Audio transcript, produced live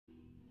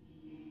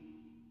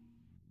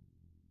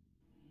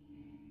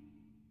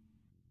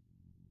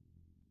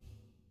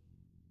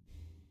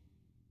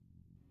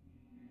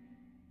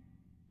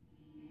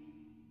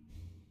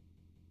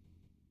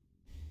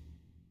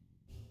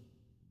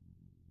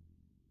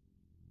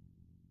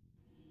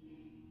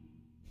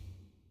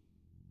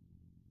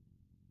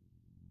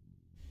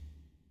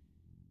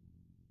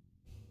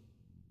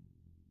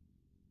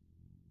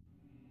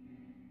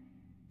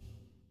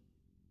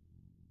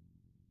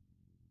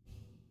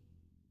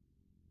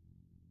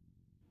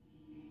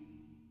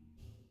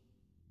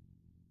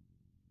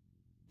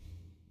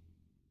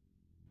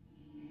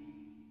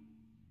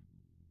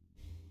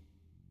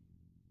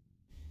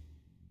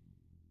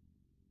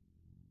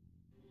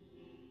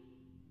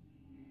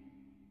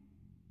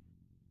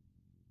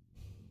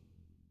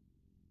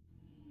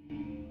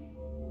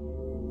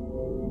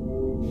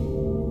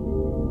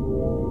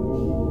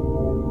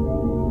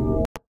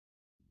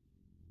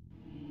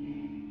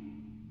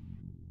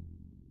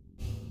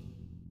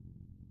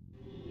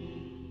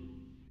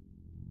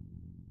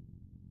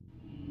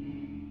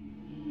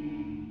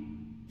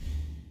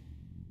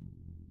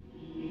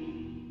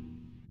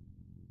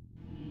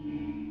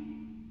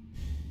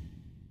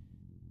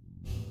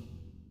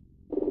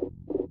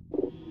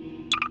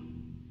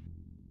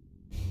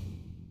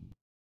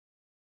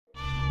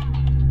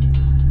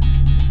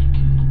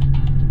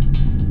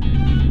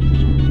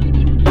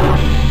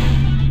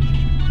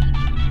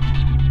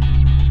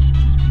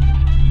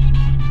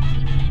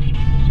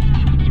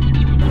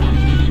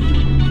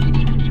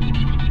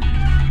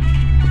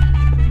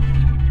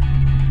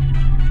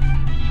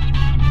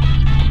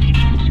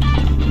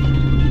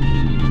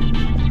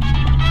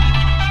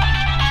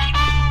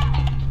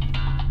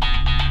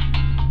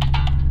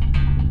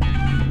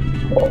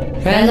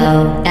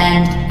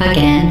And,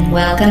 again,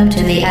 welcome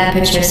to the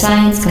Aperture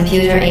Science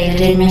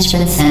Computer-Aided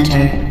Enrichment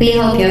Center. We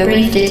hope your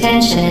brief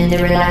detention in the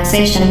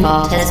relaxation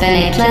vault has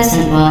been a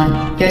pleasant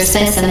one. Your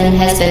specimen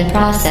has been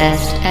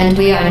processed, and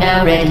we are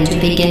now ready to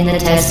begin the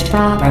test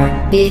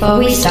proper. Before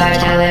we start,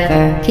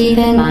 however, keep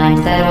in mind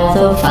that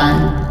although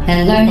fun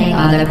and learning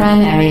are the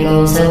primary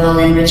goals of all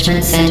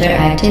Enrichment Center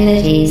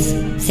activities,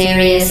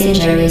 serious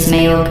injuries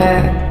may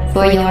occur.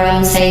 For your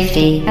own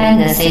safety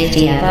and the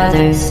safety of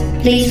others,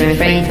 please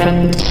refrain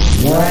from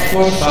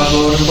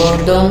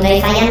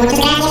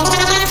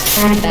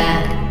Stand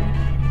back.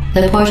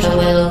 The portal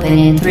will open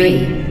in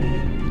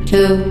 3,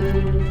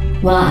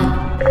 2,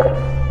 1.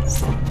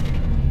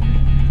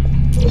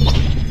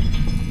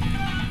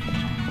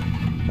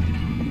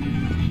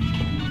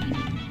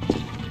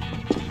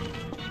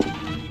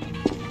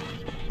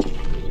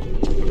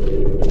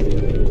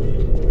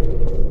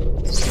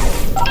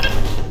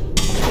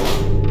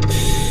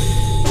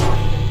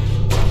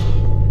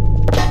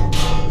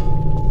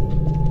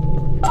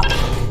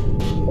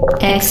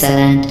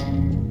 Excellent.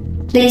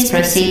 Please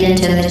proceed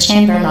into the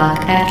chamber lock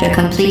after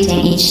completing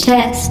each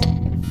test.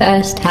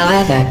 First,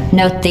 however,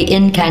 note the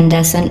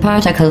incandescent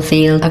particle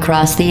field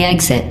across the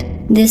exit.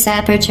 This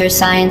Aperture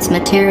Science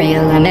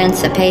Material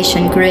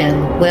Emancipation Grill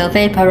will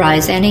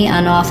vaporize any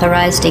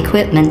unauthorized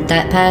equipment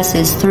that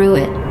passes through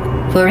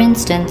it. For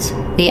instance,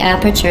 the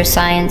Aperture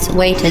Science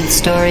Weighted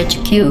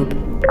Storage Cube.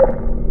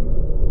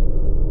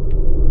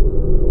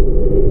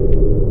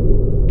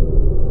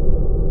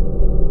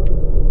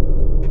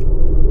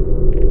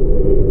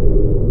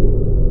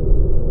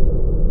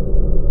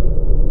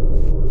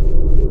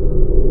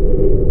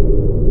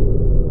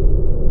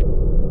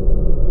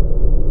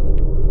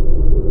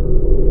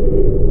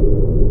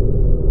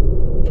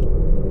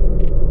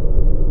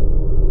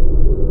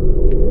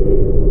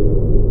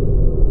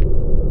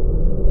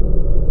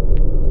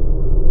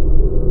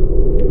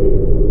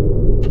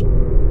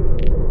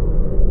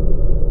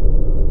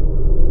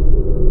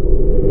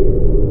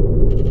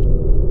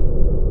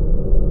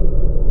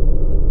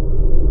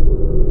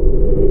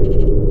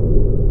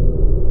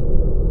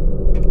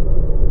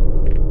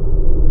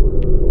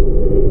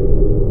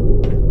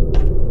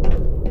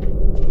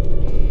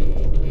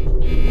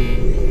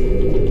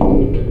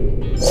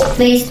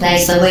 Please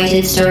place a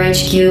weighted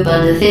storage cube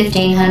on the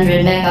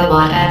 1500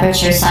 megawatt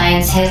Aperture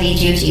Science Heavy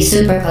Duty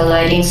Super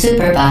Colliding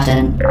Super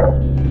Button.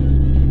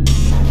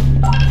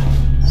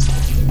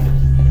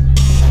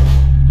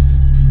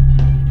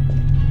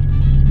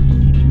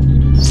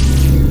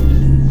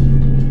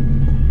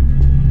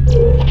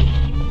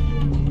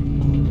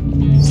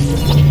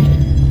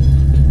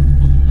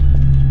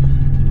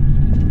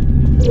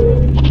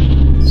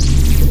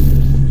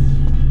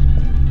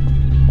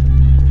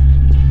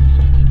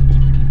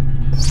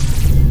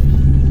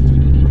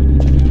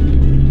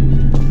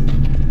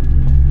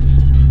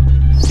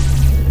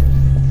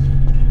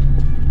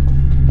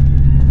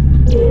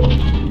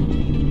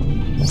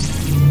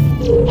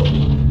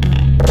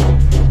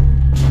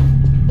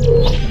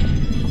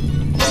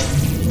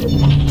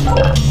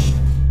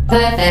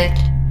 Perfect.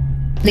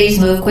 Please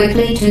move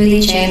quickly to the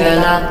chamber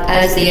lock,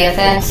 as the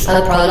effects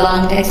of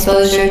prolonged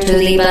exposure to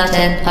the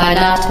button are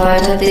not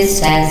part of this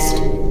test.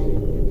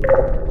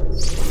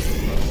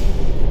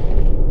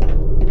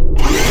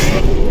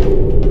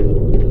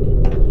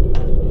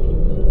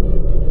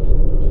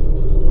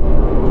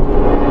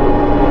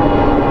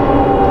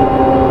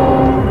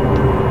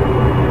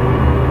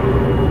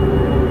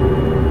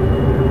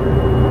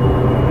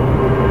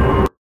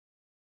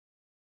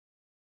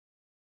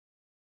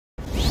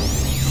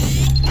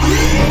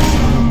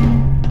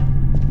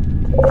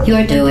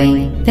 You're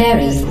doing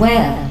very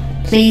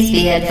well. Please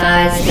be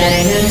advised that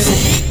a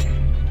nuisance...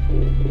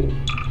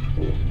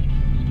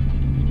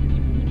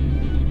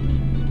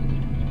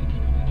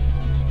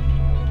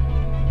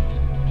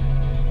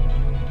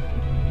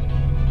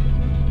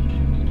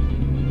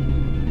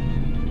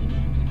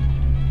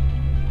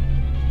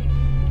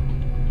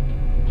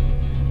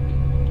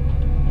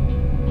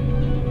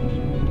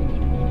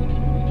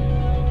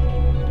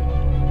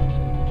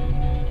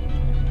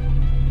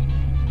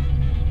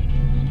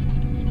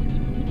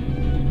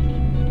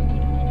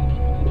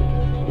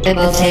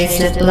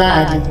 taste of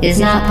blood is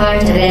not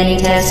part of any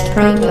test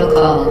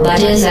protocol, but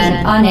is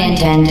an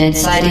unintended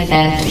side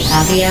effect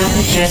of the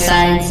Aperture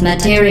Science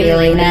Material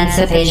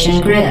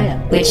Emancipation Grill,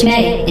 which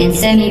may, in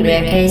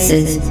semi-rare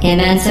cases,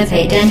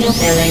 emancipate dental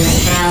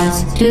fillings,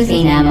 crowns, tooth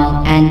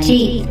enamel, and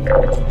teeth.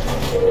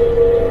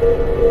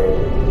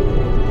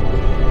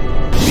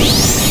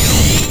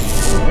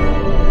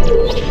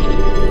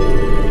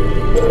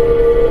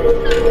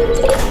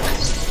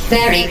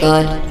 Very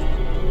good.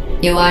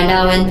 You are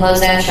now in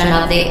possession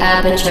of the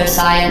Aperture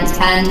Science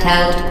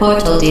handheld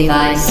portal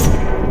device.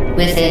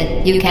 With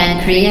it, you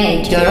can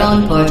create your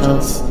own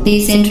portals.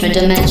 These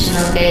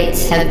intradimensional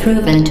gates have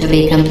proven to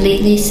be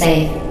completely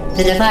safe.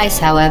 The device,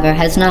 however,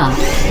 has not.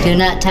 Do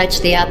not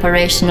touch the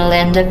operational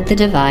end of the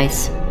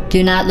device.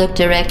 Do not look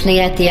directly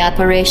at the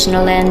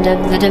operational end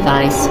of the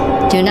device.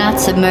 Do not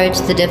submerge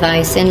the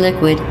device in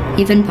liquid,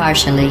 even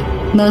partially.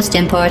 Most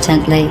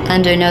importantly,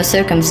 under no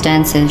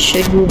circumstances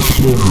should you...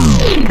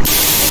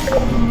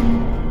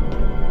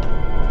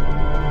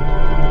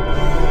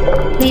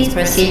 Please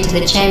proceed to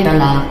the chamber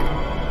lock.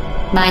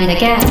 Mind the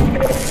gap.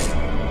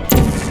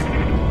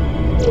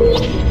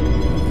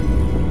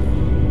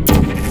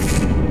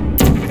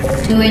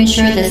 To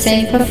ensure the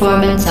safe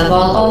performance of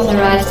all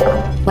authorized...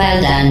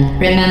 Well done.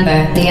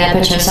 Remember, the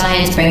Aperture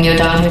Science bring your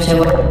daughter to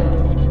work.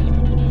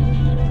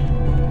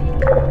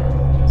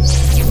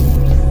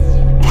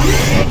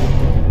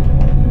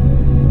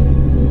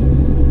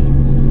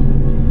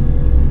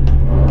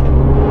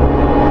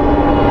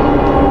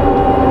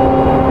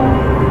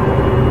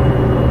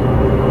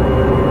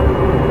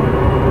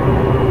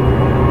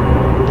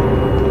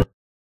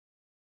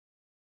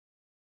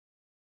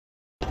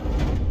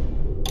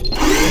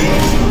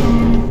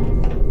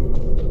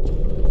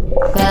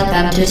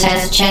 Welcome to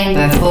Test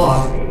Chamber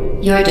 4.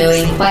 You're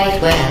doing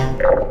quite well.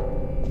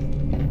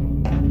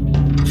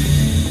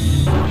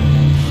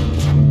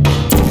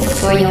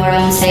 For your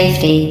own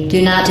safety,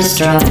 do not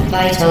destroy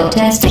vital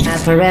testing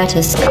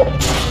apparatus.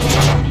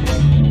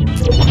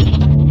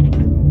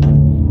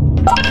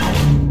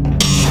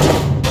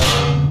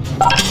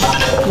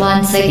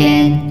 Once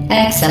again,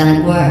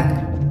 excellent work.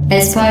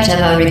 As part of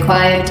our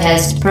required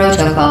test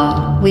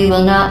protocol, we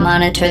will not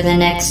monitor the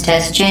next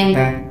test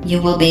chamber.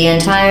 You will be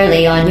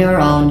entirely on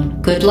your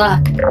own. Good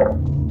luck.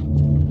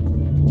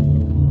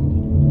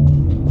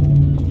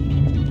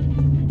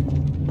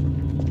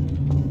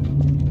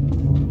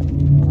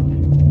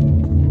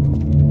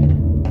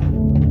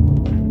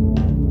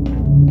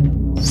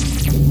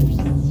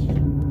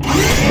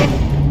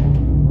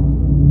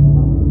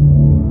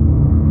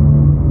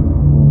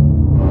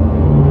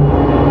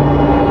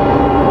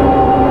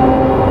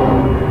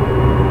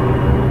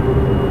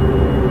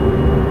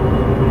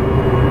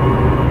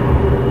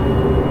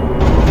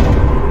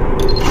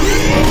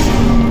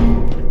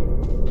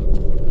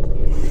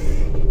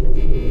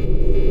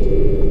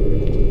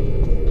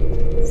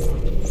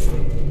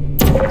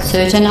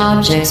 Certain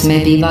objects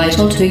may be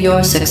vital to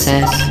your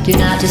success. Do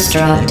not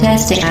destroy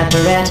testing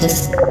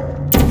apparatus.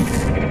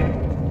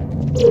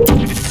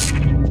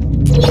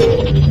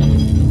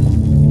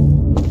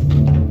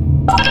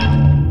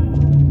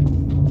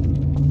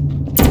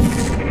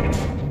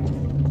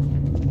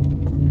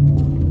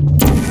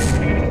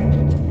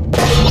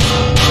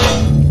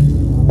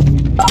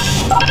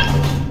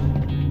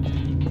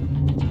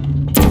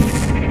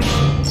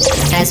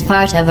 As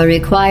part of a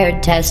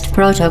required test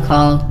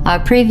protocol, our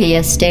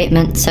previous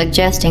statement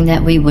suggesting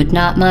that we would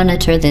not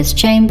monitor this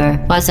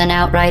chamber was an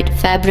outright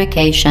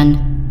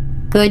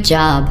fabrication. Good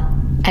job.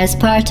 As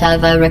part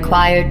of a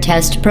required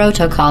test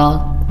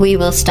protocol, we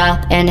will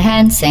stop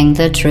enhancing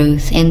the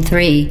truth in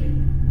 3,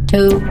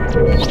 2...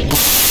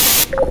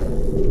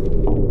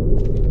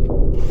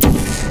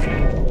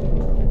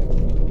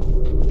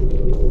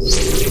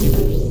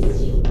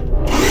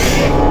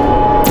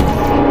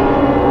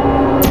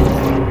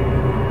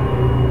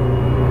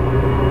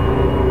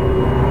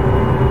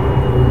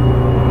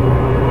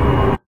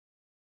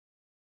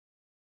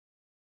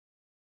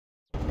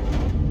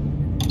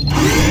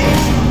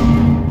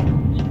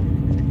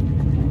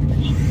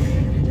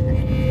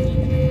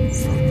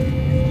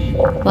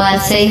 While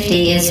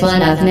safety is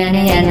one of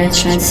many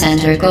Enrichment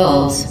Center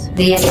goals,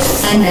 the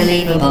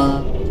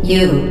unbelievable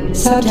you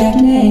subject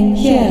name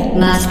here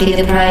must be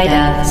the pride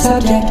of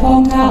subject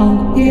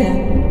hometown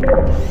here.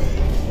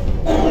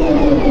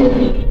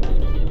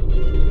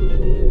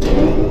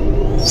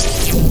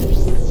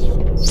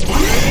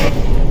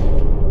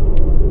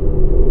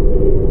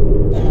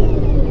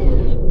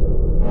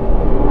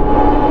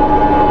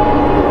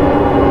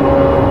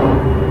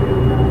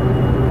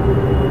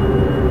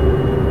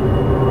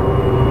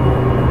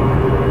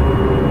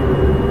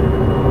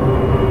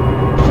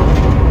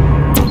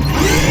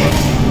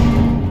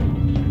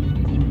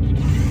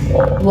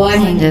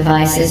 Warning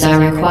devices are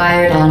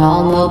required on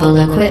all mobile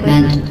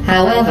equipment.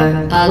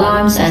 However,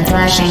 alarms and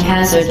flashing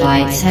hazard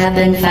lights have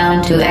been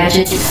found to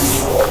agitate.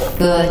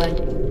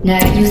 Good. Now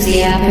use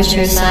the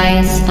Aperture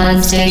Science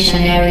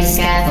unstationary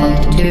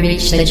scaffold to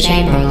reach the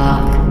chamber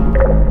lock.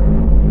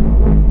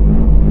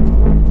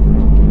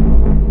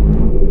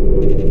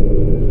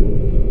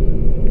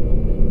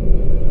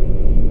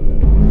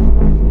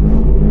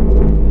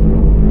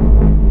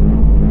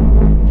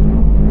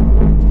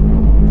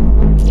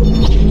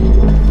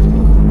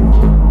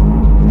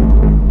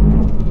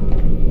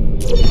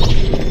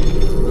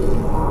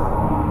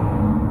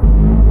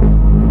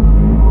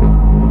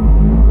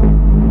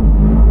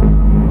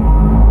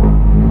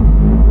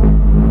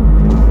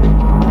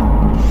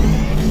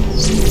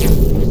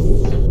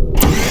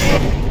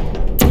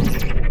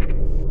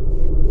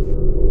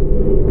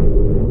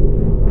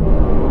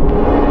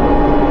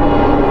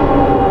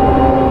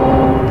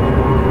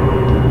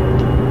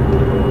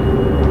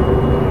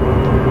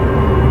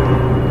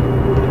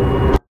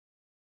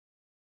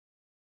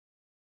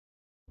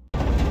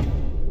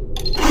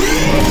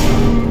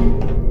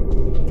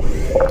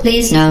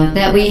 Please note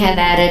that we have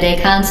added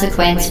a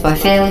consequence for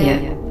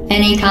failure.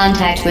 Any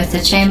contact with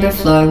the chamber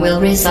floor will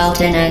result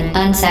in an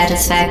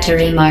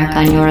unsatisfactory mark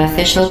on your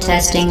official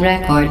testing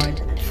record,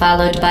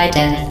 followed by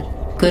death.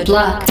 Good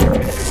luck.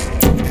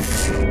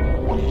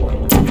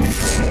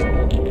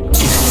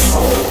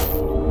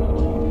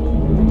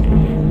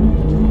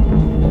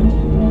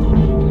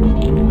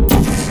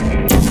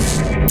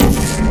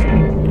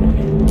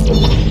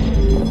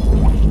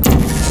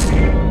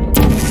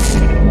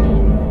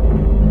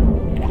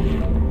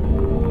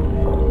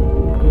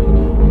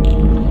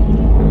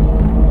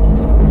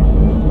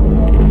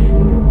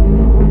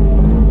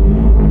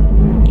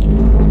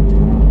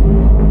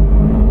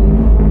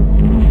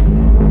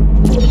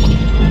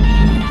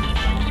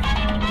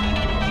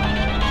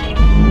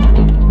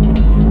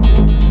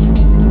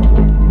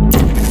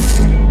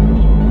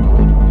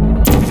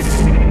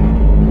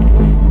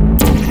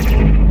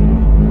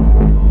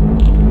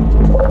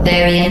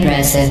 Very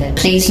impressive.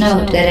 Please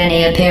note that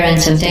any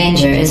appearance of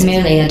danger is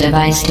merely a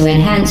device to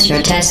enhance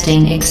your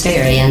testing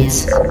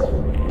experience.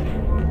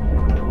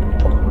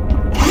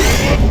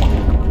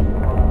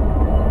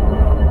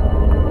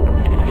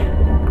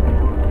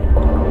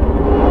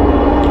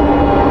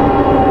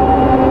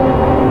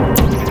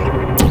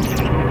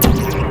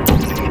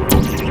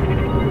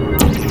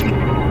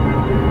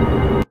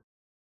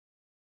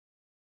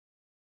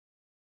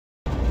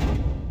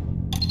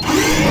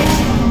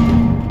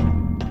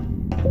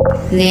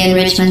 The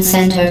Enrichment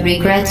Center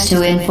regrets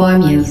to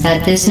inform you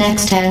that this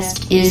next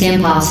test is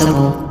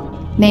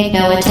impossible. Make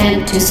no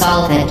attempt to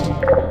solve it.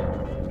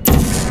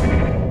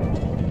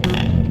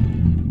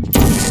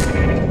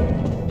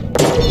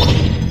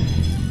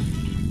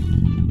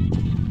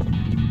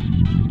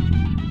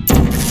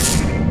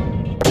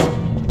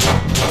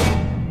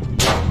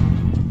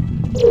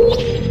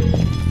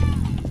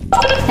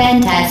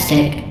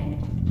 Fantastic.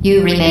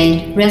 You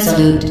remained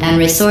resolute and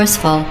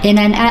resourceful in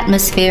an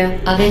atmosphere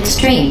of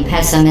extreme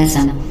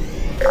pessimism.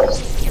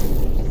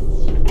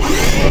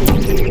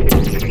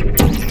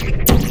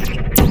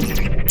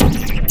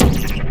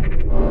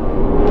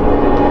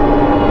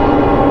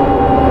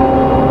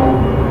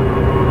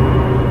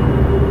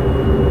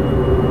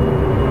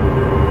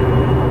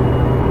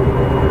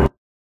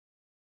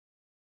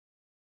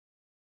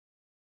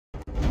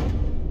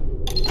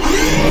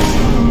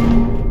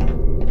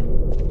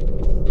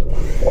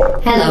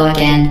 Hello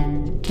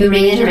again. To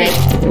reiterate,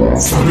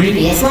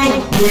 previous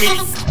line.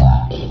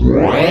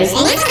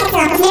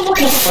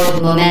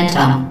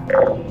 Momentum.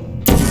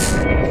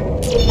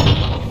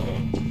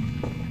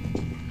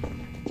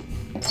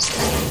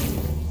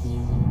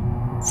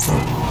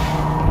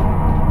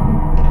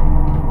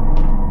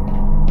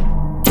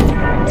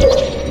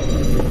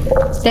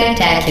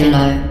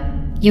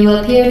 Spectacular. You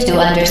appear to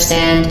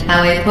understand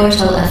how a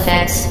portal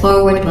affects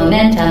forward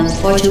momentum,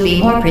 or to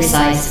be more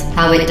precise,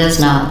 how it does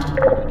not.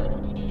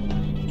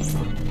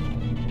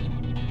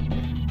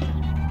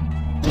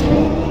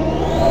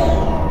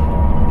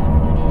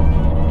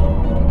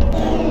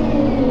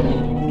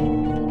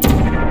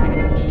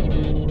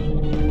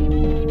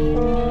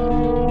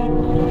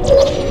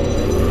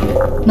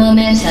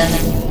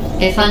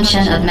 Momentum, a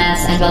function of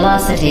mass and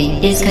velocity,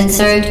 is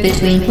conserved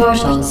between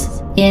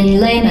portals. In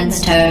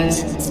layman's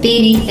terms,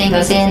 speedy thing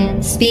goes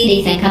in,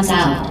 speedy thing comes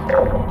out.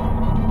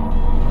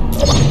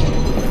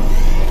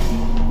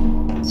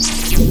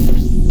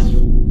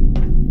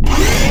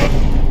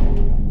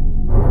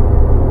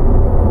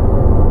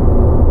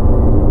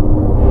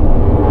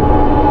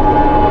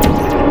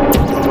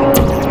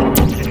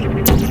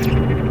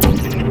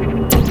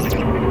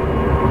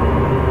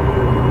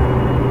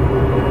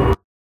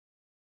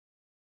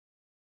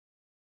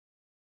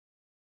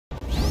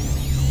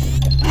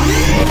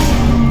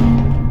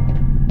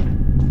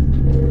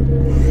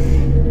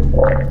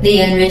 The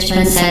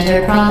Enrichment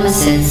Center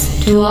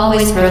promises to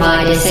always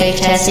provide a safe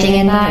testing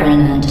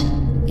environment.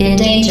 In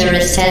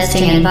dangerous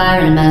testing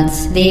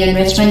environments, the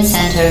Enrichment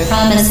Center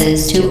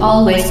promises to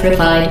always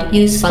provide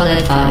useful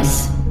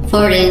advice.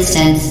 For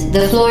instance,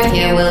 the floor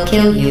here will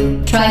kill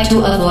you. Try to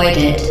avoid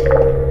it.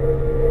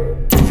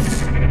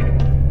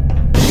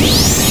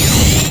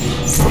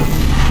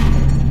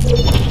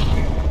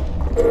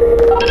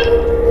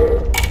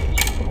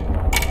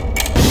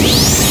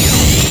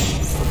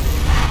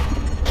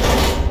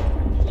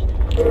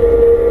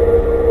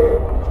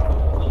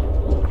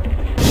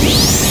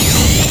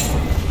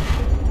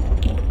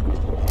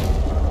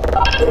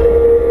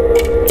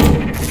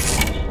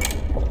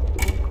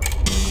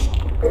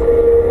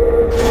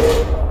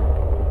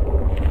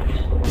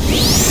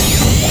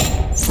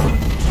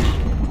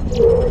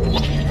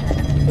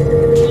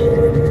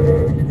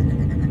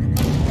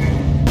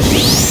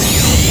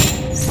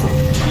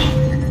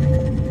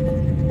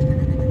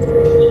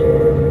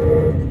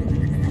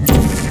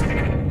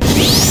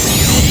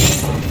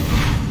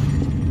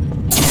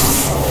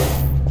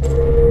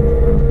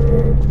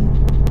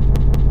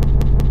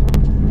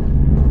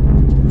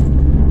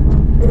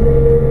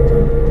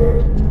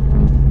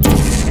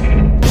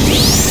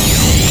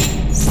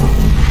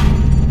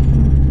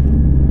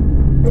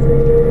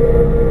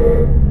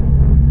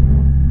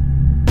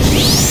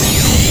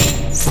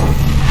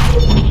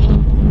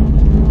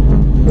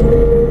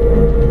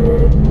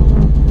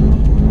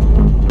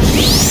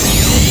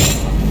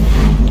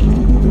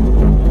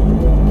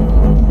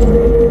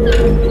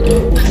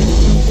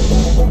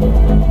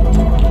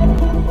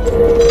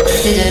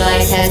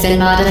 been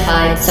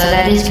modified so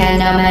that it can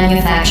now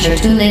manufacture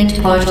 2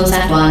 linked portals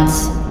at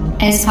once.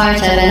 As part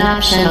of an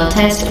optional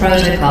test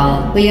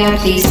protocol, we are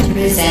pleased to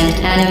present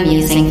an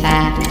amusing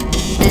fact.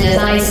 The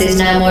device is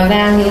now more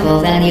valuable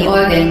than the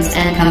organs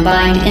and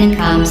combined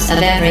incomes of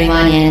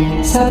everyone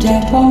in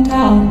Subject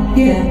hometown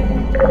here.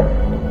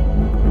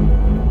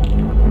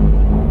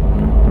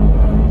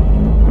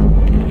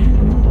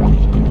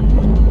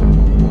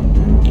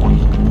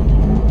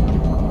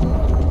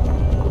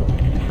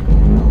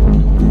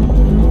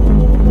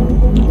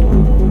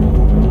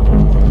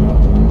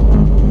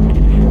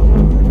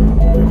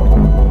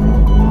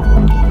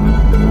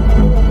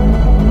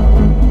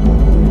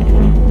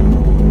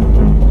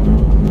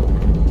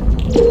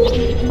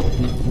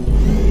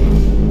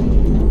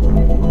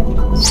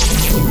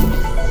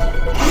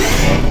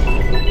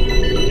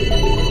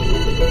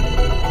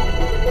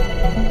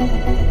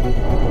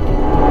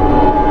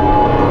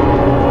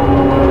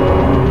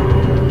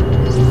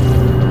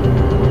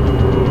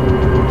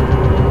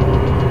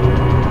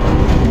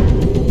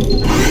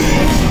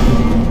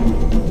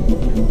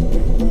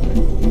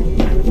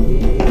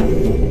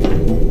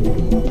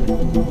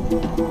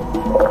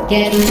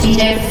 Get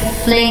Lucida,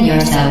 fling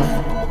yourself.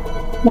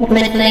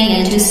 Fling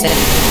into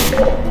space.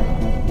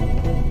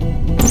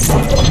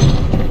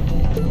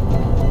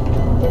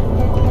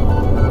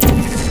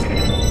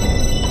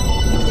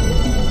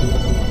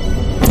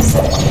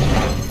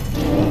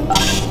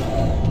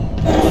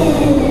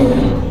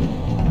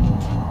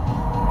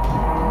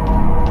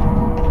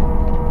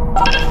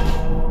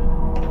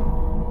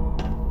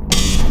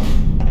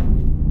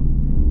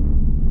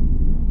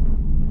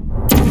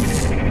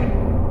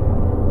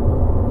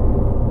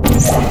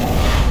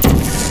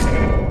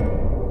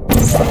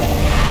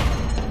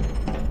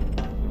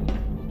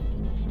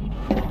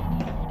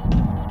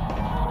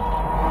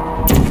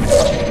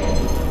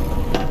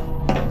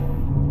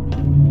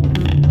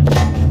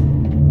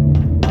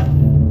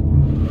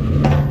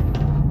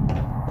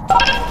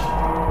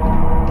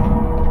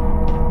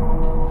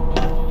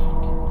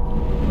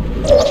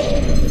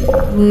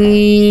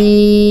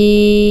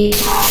 We...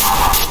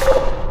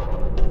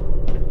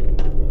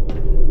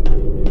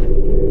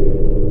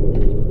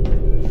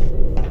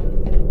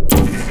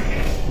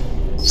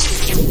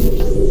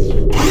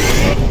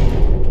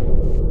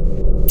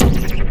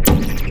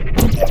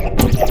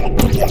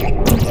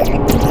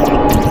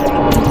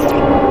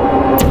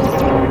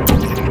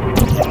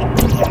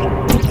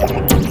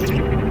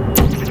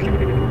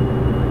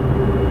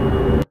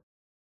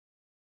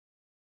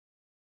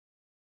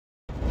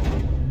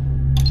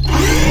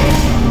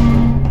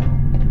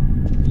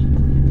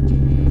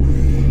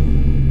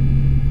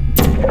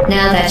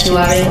 Now that you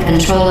are in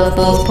control of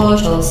both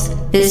portals,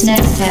 this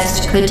next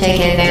test could take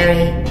a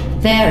very,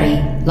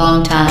 very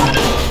long time.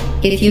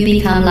 If you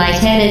become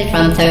lightheaded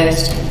from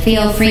thirst,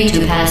 feel free to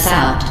pass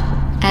out.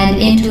 An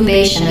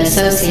intubation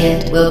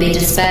associate will be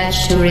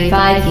dispatched to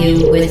revive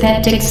you with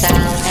peptic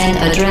salve and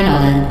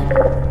adrenaline.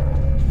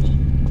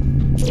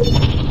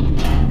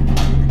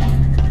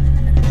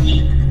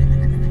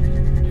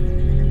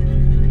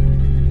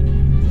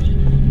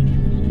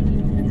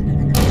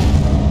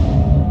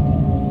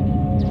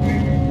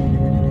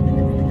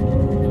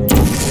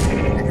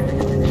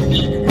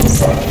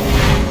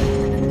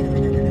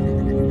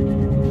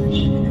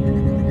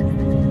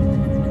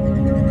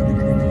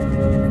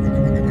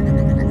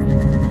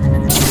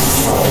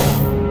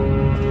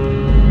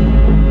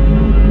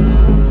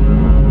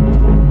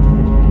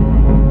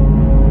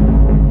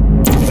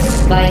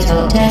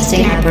 Vital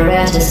testing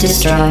apparatus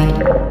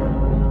destroyed.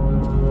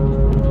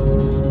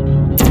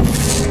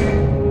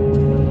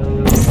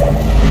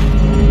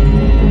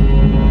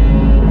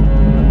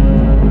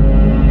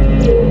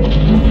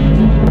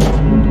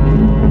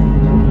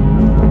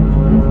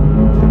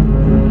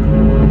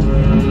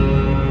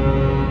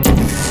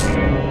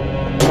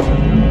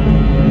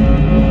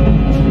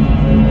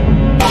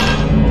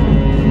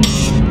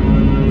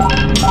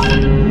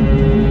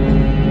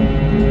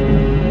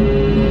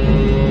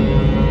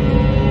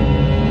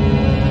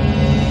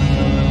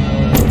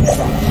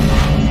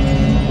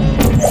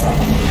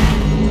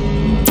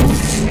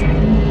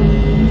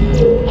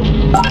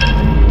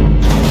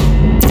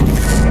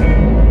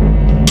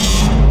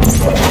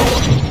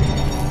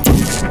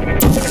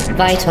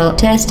 Vital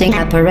testing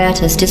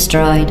apparatus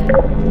destroyed.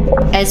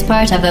 As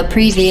part of a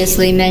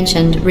previously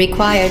mentioned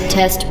required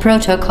test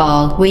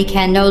protocol, we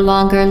can no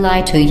longer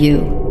lie to you.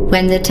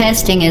 When the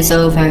testing is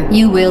over,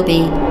 you will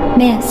be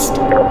missed.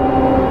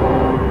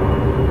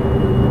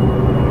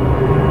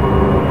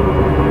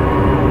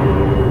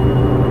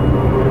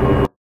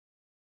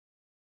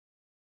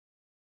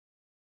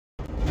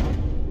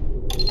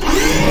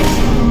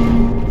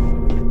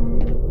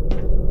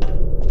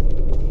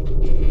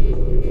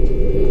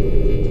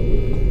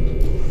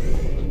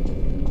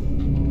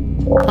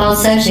 All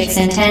subjects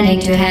intending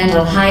to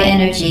handle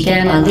high-energy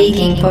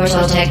gamma-leaking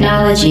portal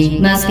technology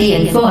must be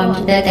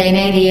informed that they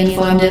may be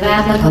informed of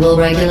applicable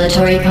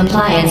regulatory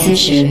compliance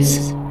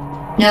issues.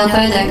 No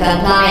further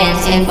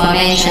compliance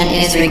information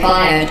is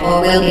required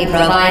or will be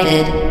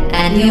provided,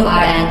 and you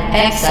are an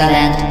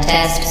excellent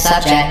test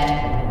subject.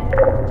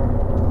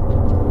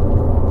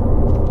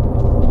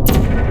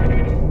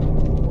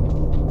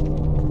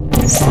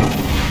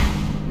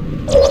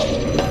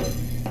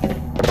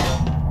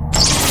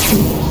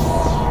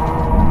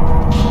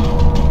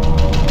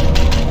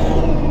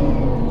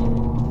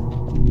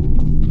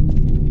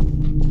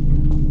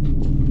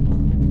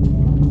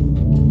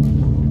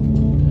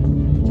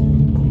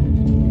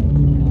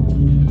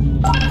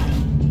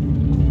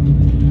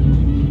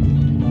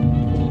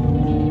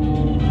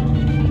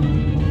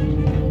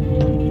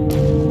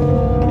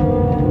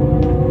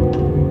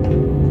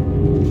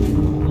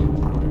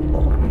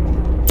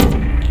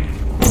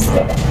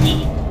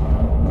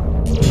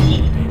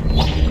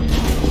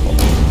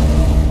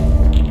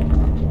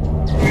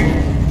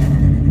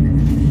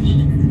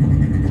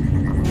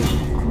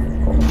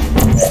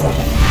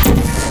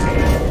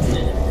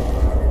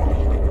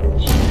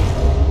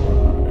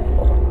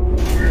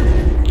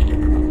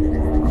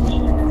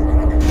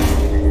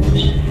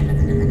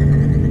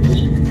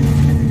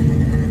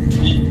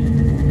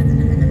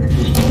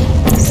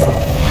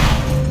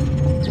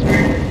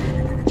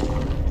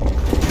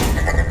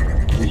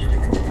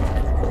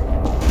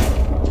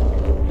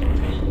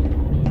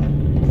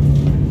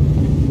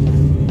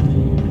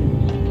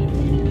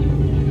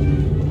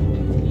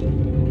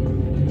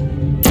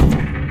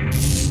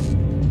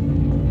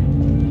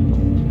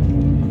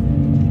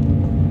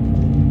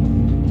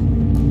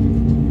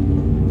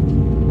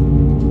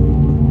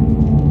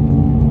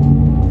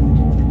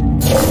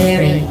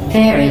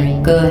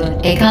 Very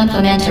good. A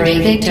complimentary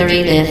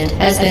victory lift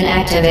has been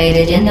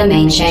activated in the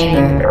main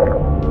chamber.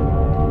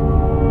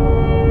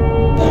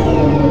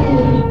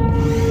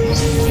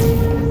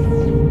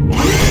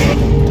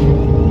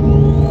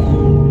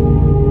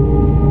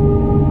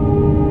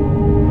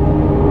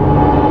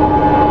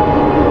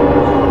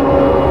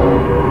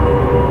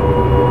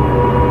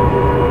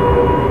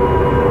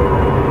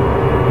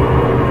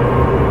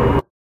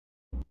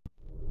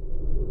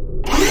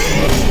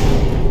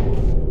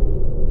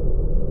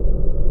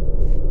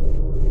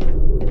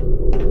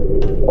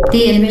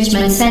 The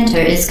Enrichment Center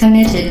is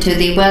committed to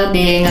the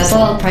well-being of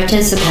all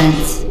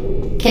participants.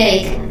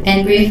 Cake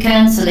and grief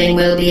counseling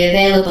will be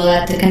available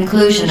at the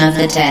conclusion of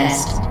the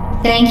test.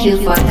 Thank you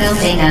for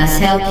helping us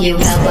help you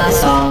help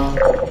us all.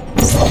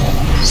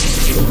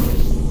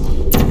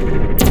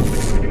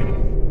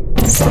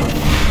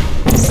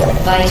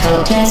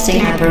 Vital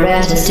testing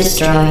apparatus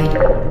destroyed.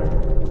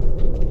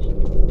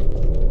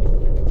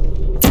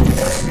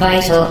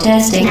 Vital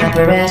testing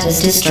apparatus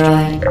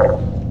destroyed.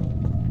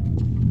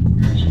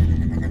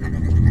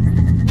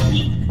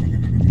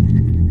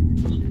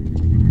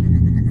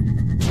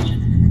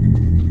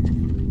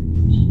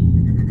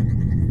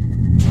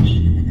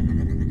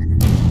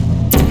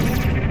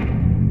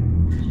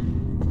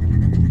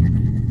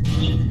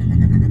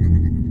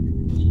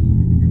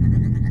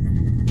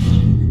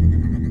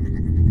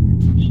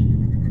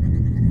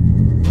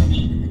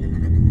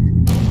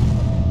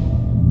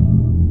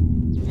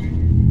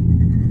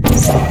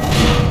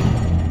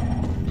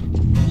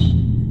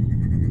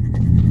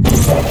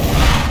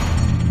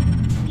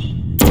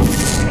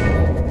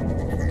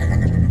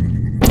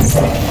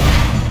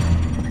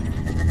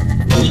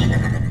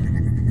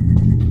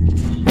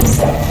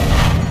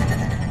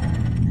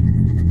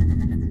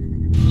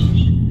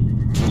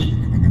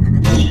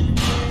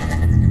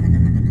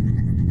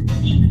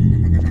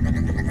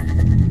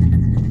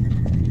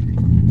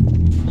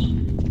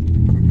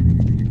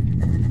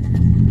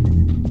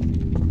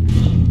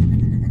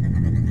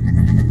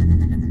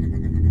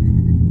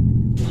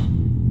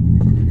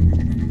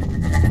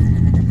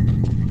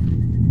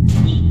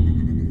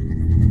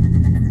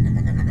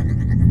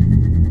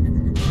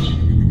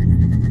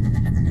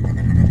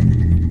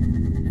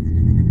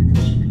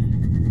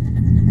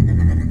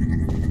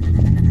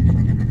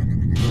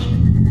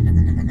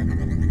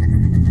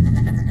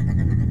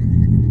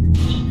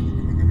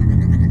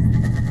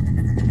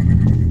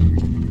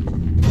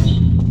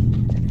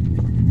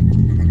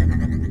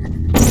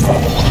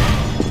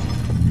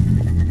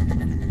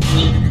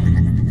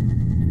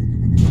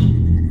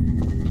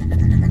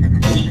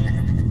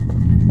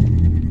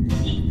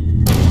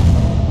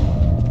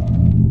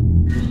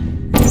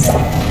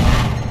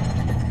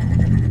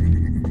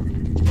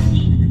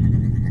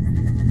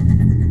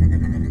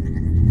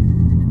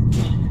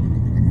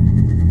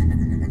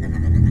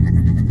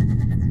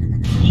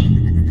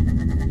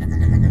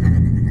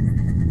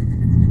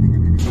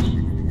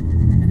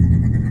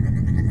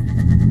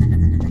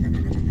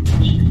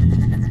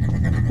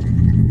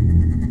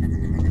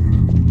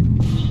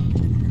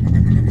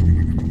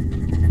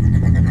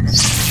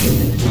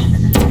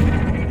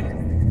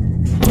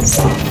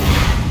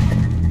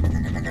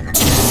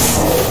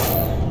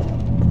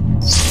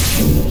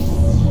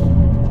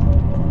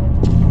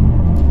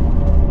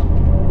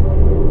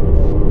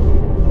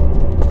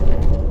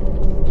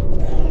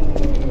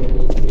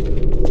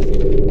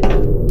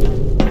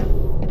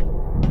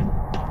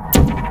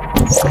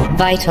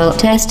 Vital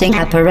testing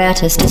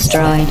apparatus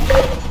destroyed.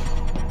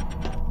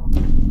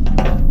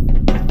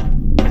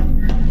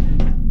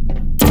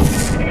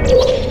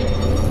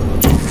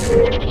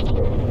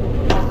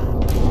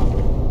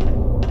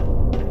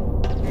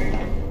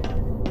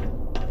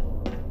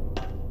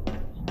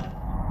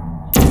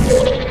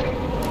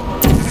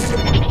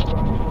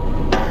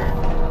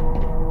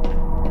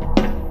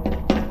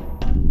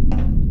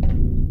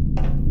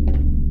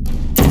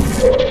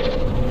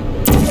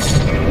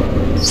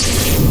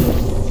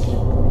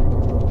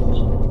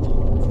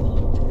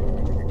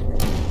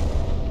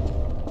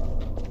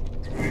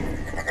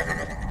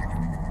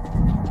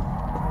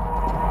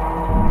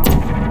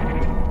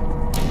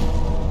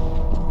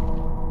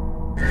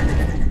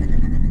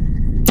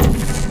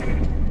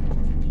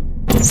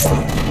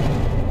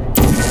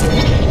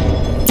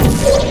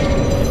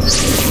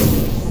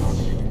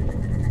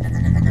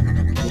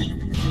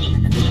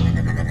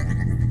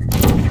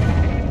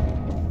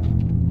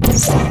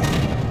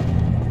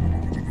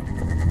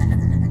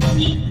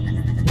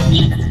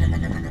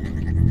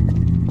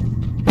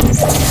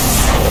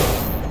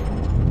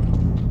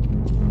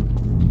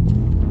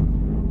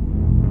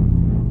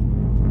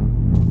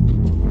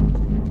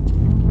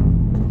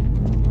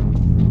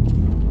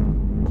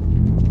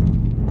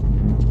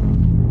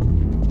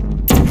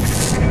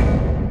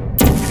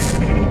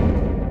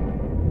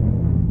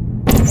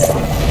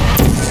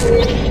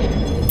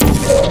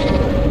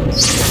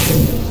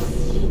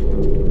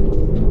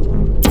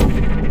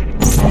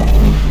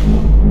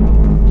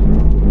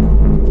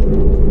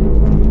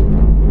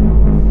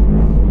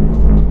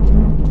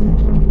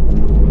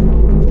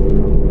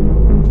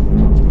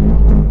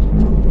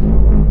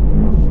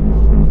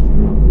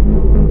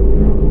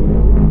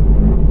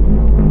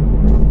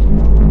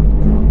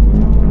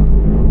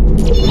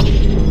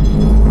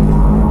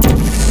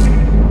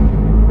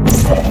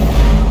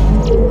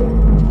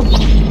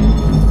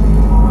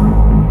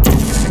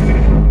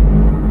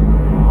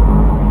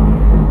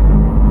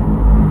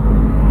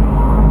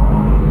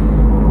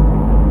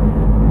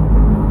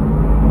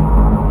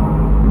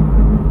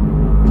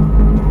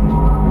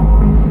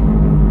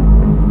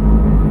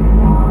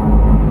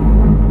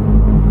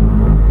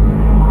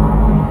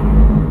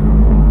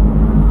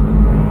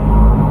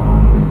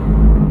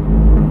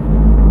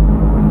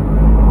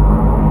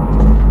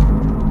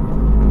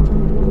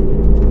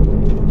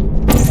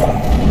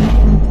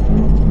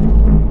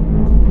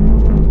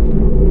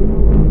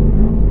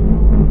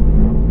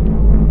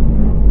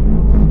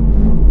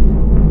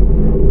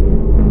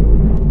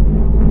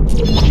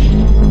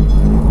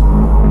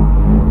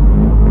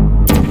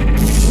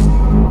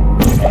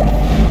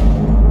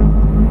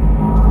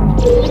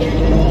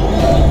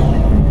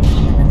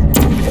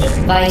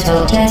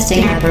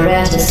 testing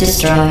apparatus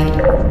destroyed.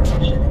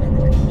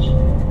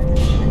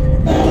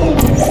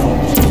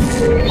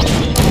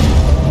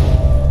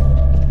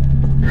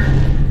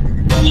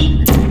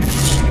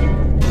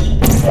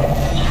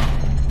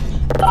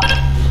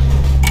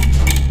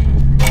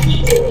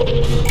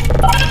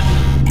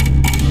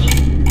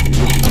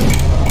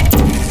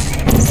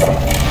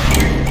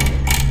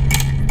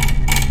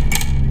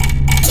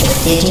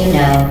 Did you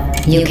know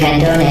you can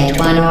donate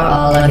one or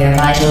all of your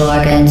vital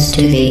organs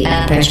to the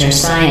Aperture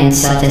Science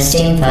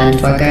Self-Esteem Fund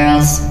for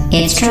Girls?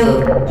 It's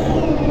true.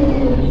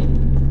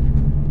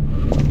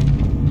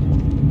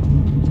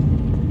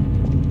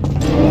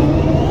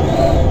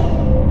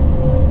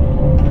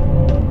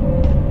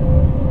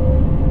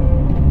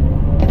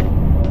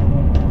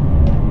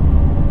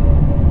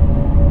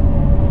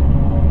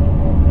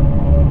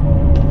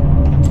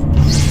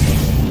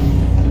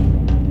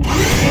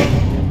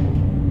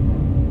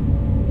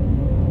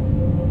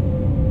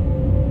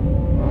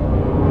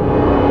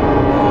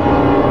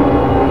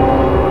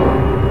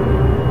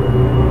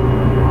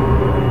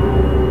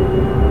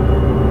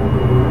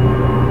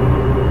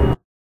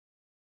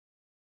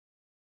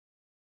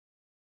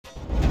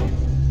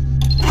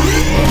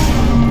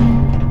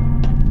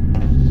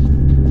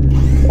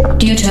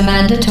 Due to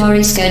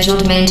mandatory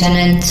scheduled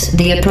maintenance,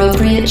 the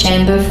appropriate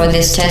chamber for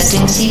this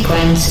testing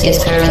sequence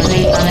is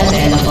currently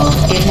unavailable.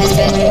 It has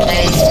been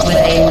replaced with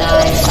a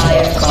live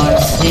fire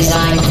course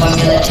designed for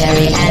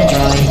military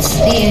androids.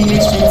 The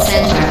Enrichment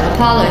Center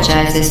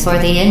apologizes for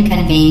the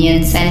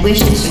inconvenience and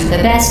wishes you the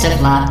best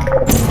of luck.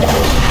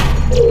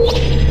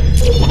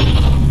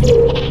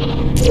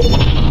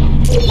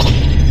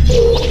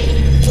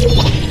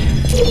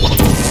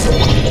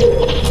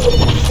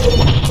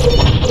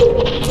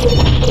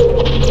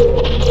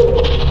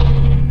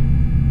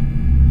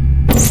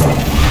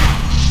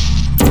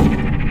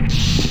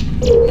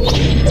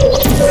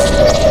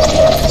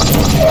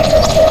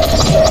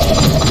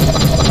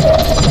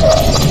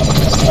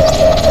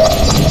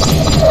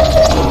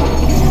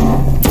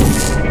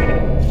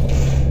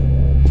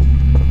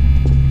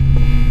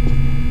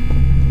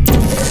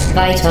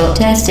 Vital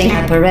testing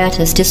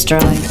apparatus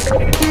destroyed.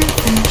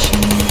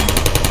 Malfunction.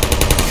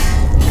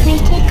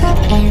 Critical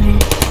error.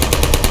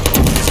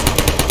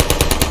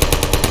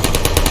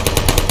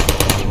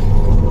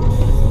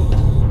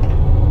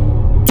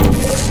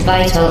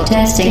 Vital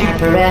testing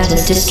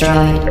apparatus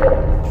destroyed.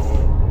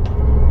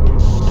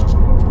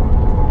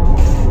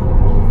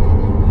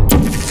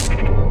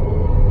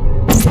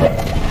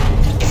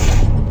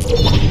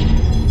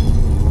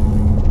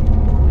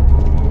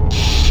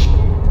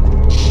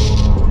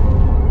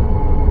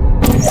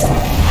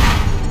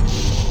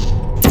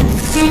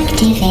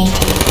 Activated.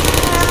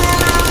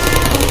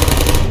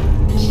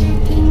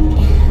 Shutting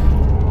down.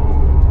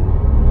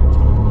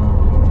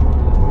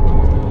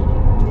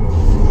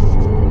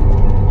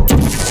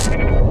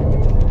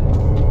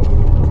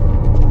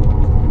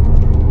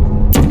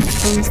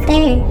 Who's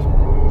there?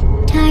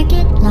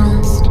 Target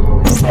lost.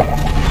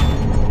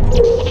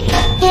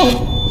 Hey.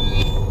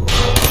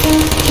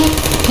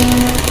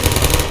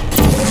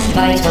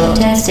 Vital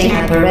testing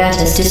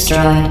apparatus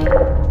destroyed.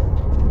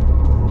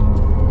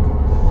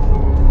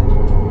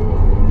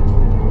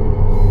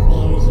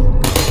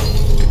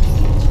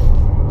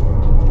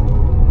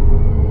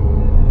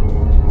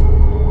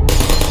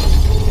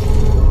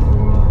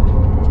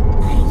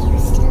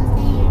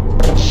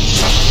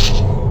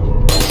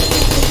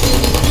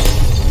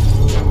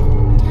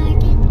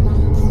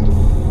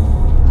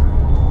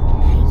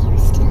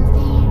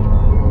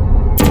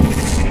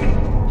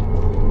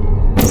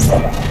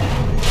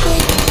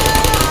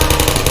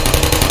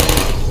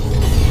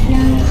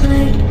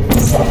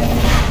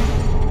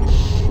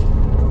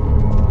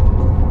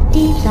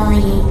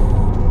 Deploying.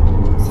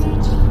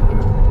 Searching.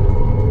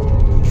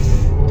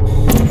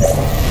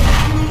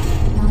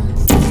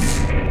 Lost.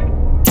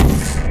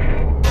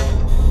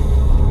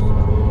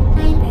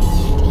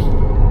 Vibrating.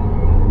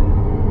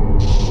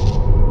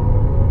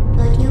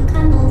 Would you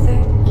come over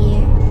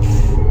here?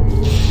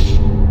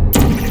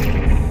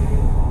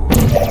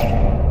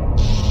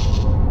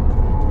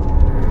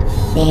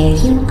 There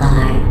you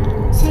are.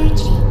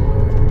 Searching.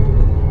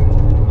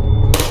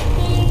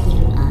 There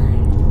you are.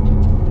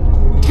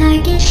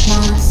 Target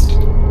lost.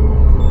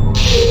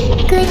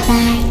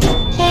 Goodbye.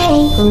 Hey,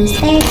 who's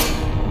there?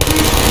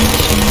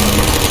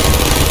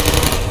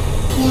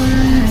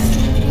 Lost.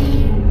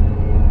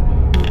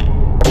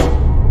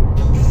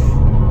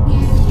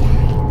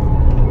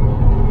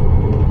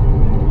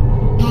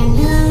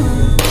 Hello.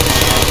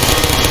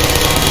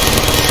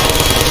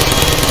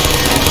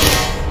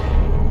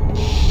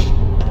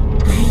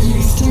 Are you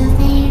still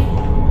there?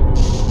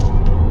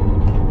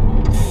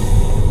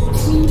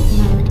 Sleep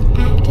mode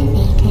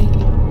activated.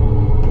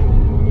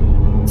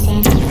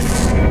 Sensor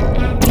mode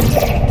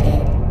activated.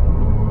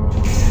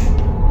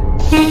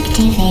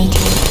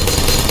 Activated.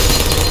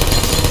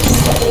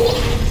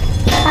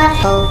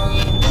 Uh-oh.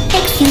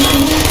 Excuse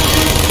me.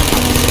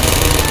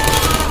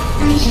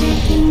 I'm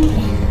shutting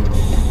down.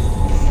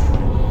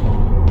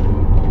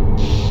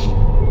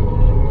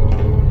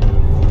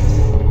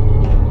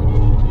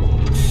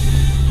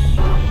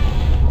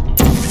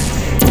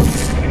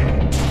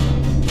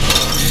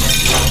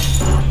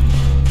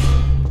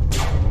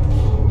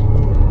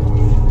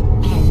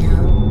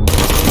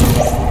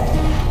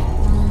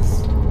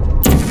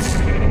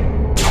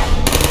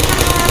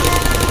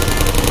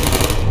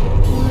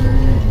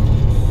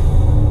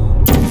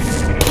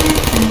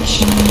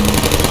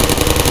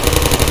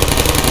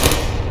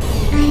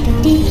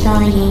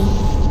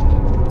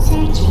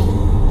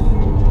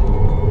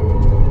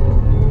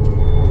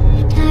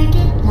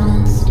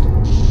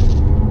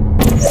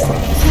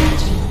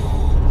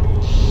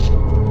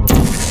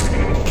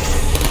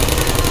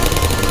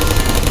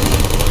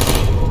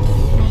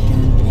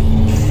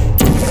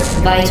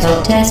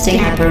 Vital testing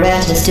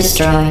apparatus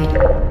destroyed.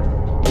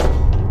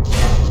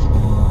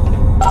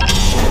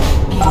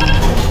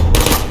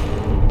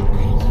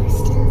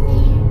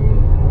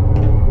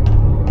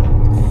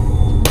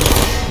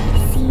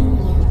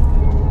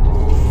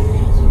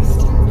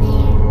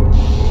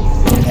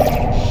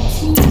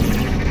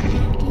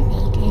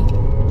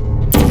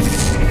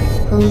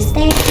 Who's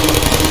there?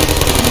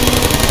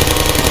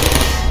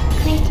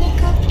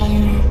 Critical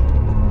error.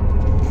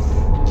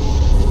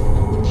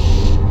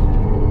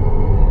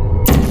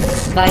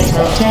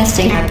 Vital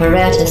testing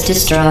apparatus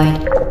destroyed.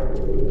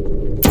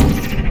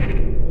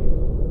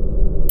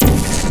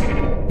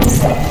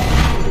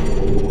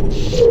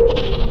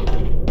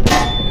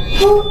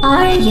 Who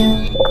are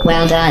you?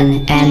 Well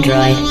done,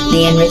 Android.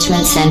 The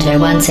Enrichment Center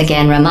once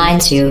again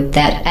reminds you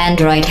that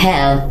Android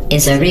Hell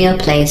is a real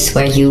place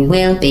where you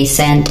will be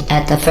sent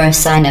at the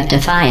first sign of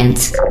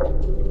defiance.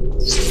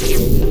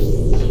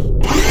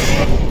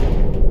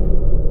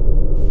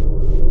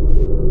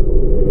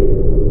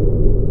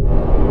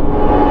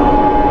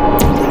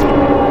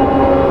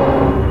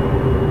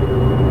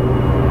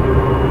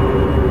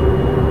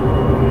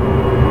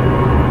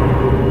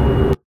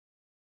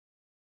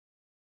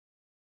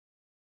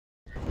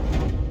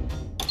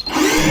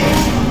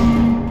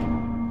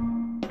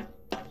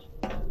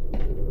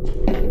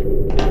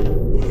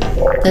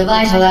 The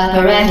Vital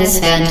Apparatus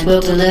vent will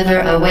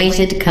deliver a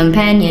weighted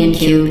companion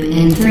cube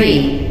in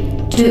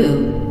 3,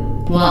 2,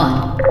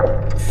 1.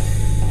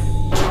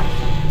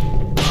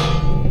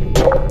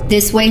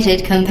 This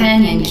weighted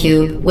companion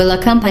cube will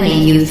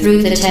accompany you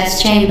through the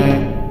test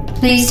chamber.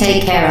 Please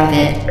take care of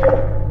it.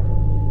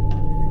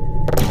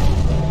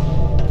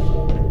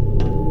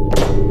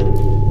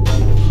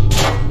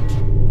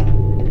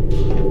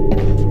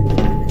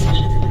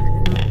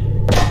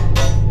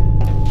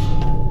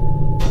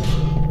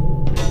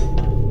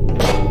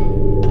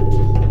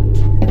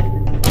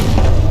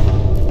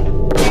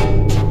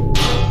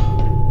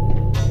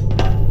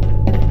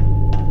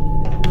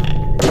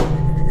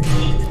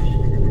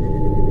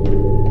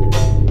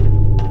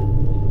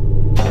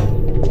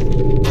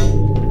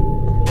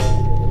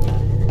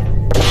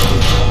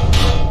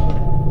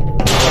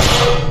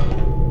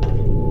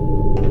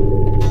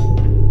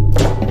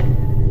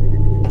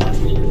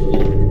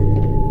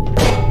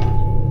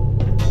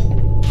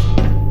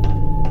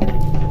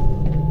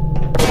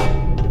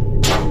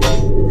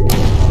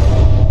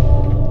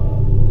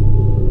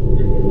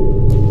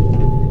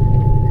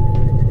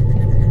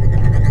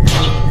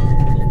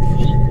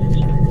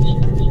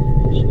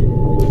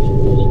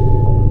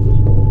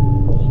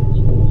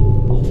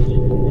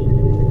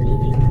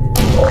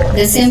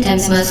 The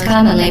symptoms most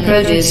commonly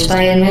produced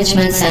by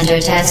Enrichment Center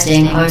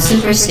testing are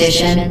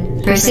superstition,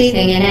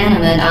 perceiving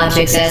inanimate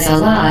objects as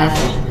alive,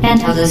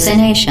 and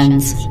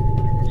hallucinations.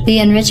 The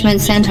Enrichment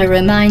Center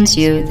reminds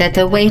you that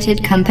the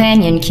weighted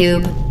companion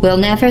cube will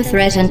never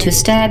threaten to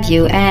stab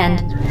you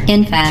and,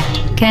 in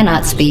fact,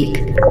 cannot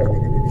speak.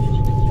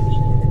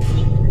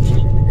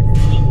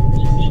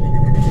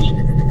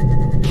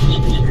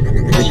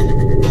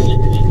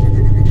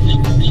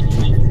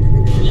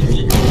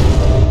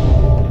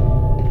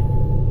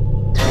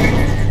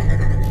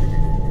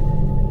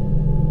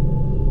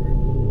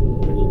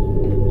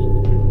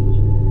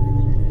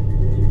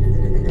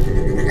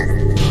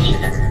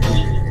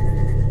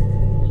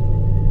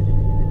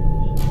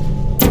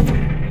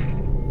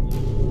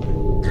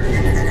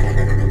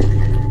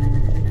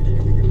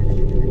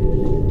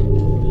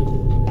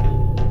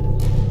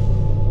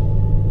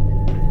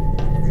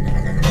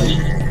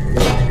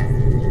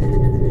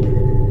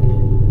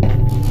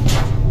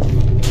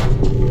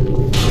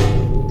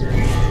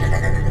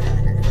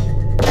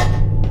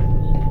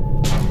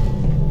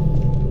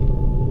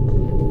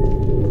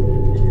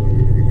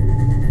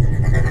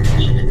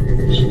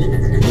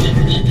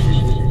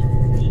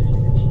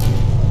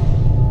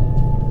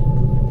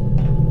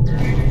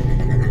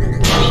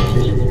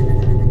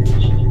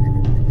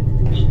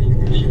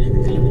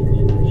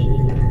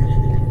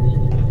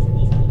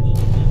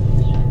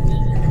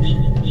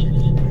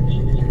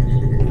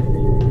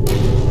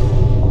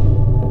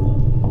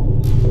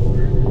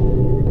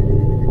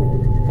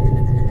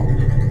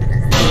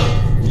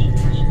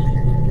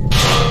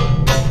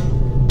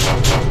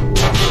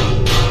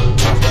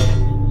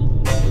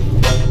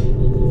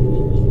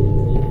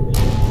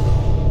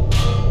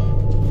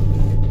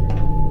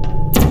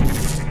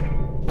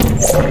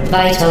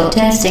 Vital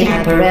testing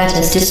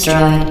apparatus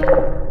destroyed.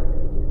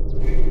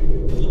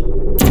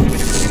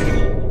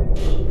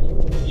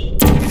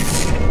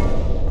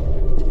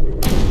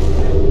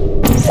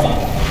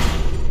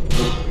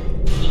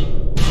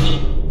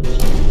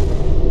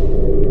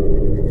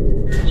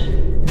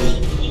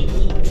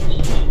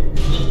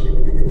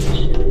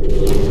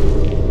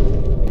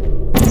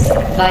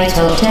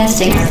 Vital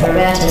testing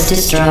apparatus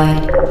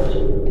destroyed.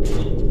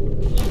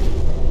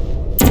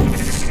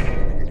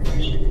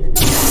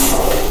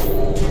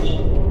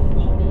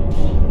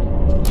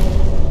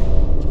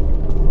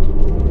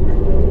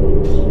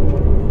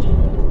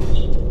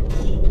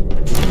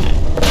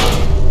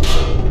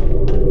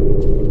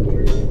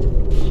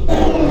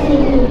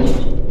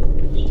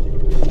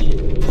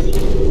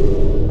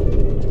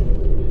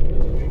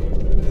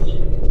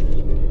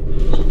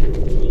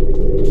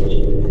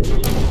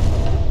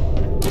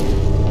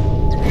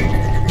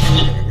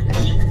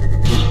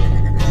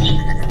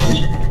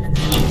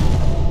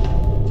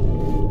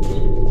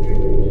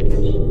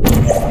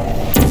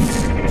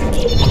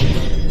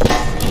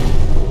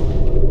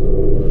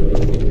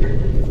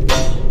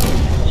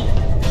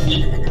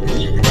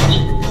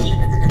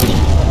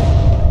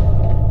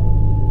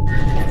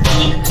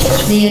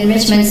 The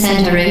Enrichment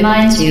Center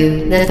reminds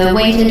you that the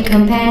weighted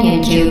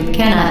companion cube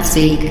cannot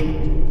speak.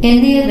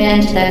 In the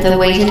event that the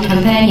weighted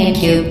companion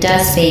cube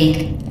does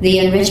speak, the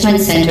Enrichment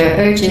Center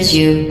urges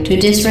you to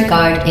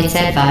disregard its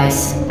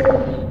advice.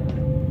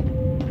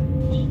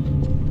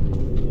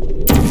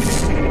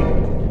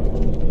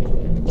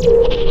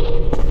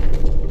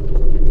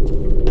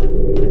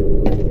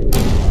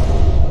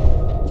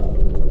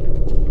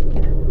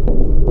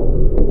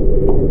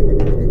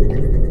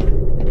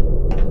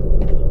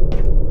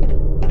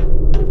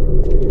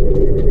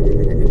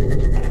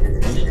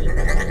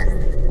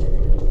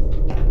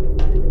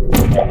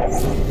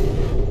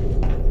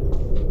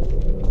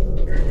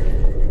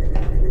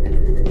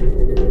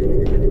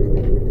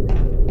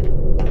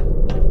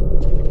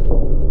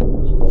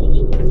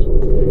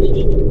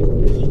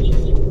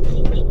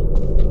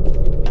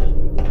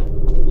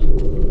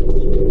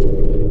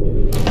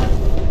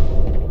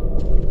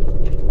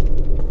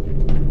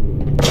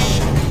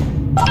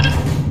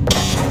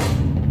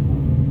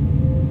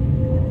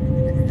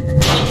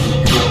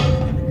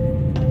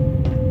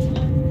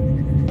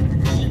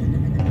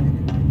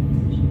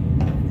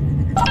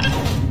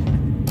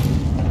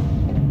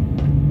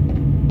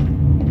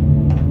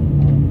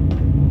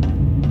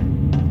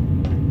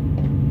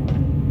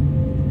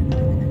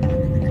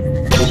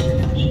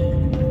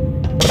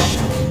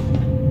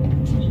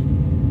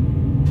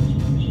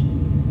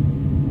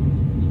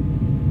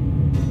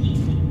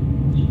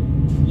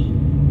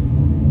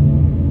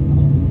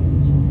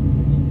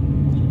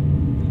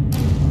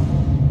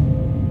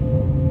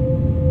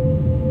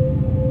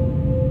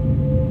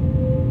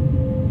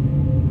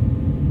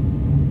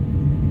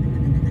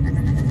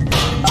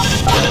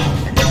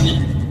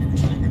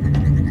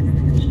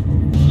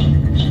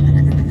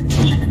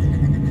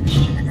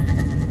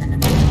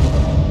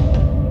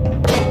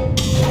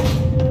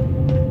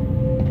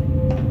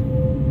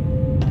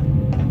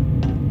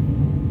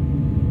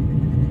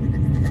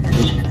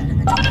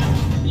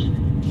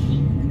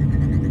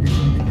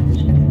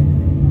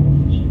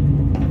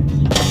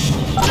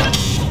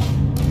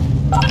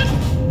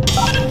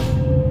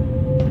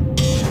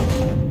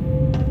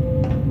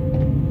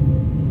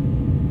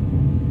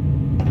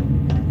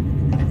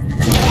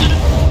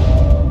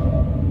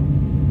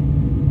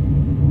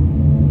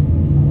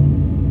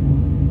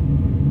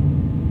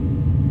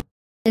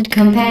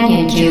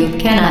 Companion cube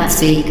cannot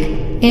speak.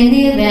 In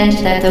the event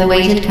that the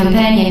weighted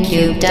companion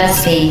cube does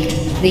speak,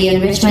 the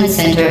Enrichment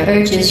Center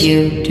urges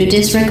you to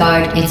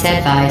disregard its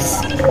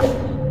advice.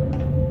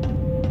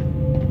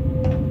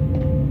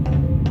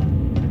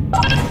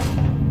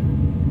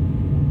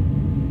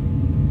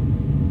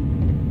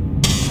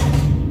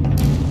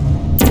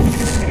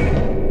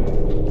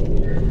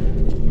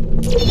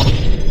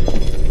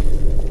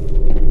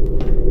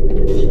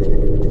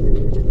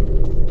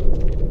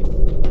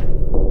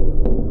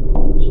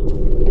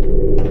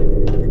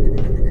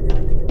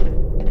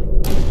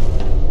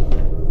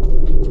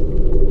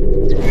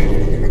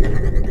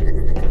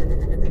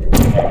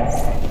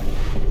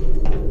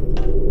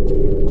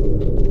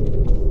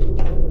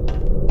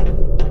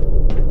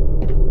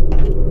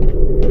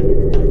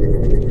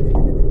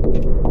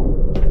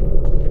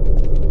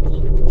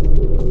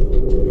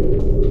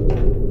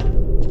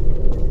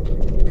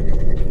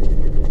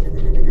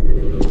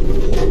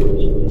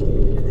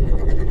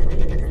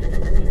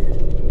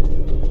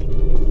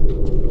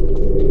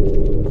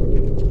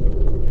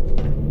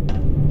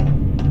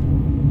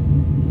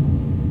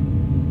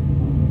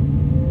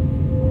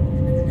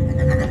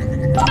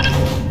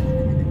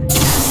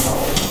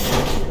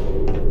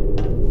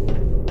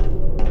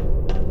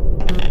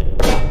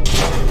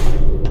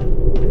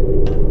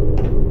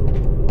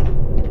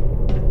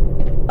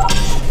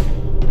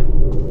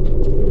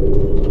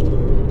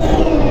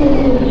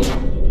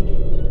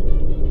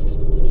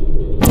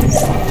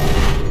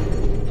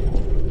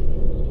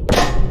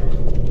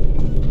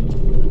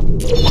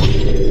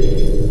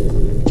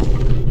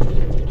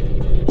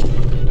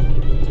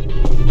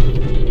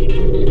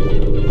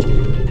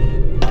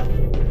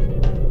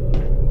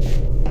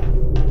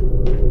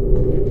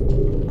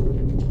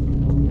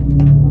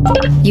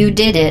 You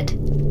did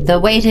it. The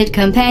weighted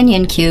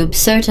companion cube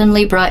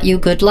certainly brought you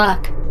good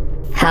luck.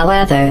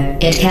 However,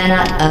 it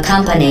cannot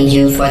accompany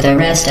you for the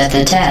rest of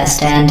the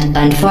test and,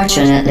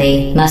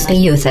 unfortunately, must be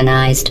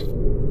euthanized.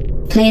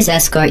 Please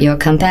escort your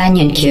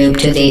companion cube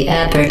to the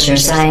Aperture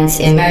Science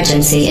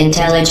Emergency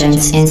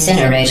Intelligence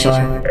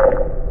Incinerator.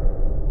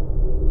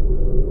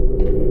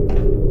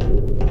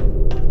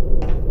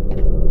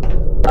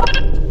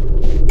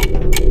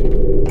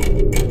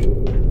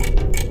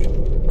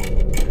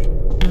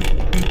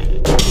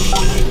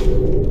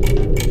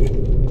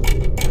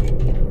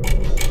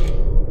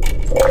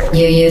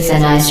 You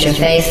euthanized your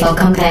faithful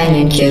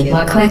companion cube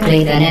more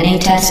quickly than any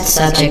test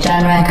subject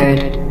on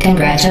record.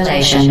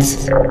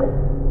 Congratulations.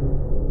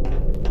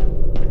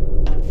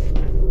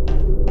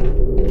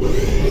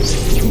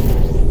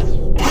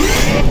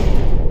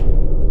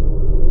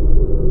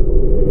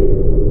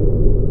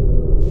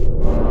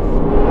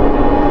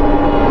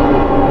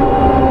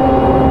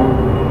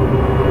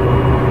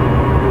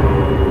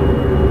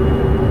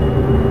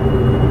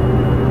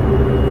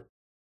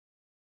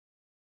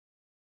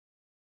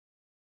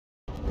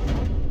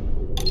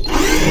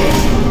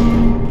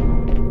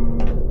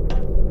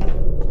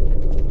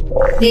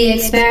 The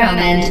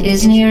experiment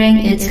is nearing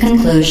its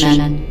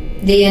conclusion.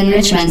 The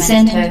Enrichment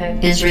Center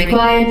is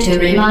required to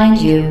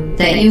remind you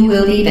that you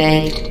will be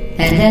baked,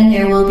 and then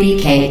there will be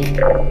cake.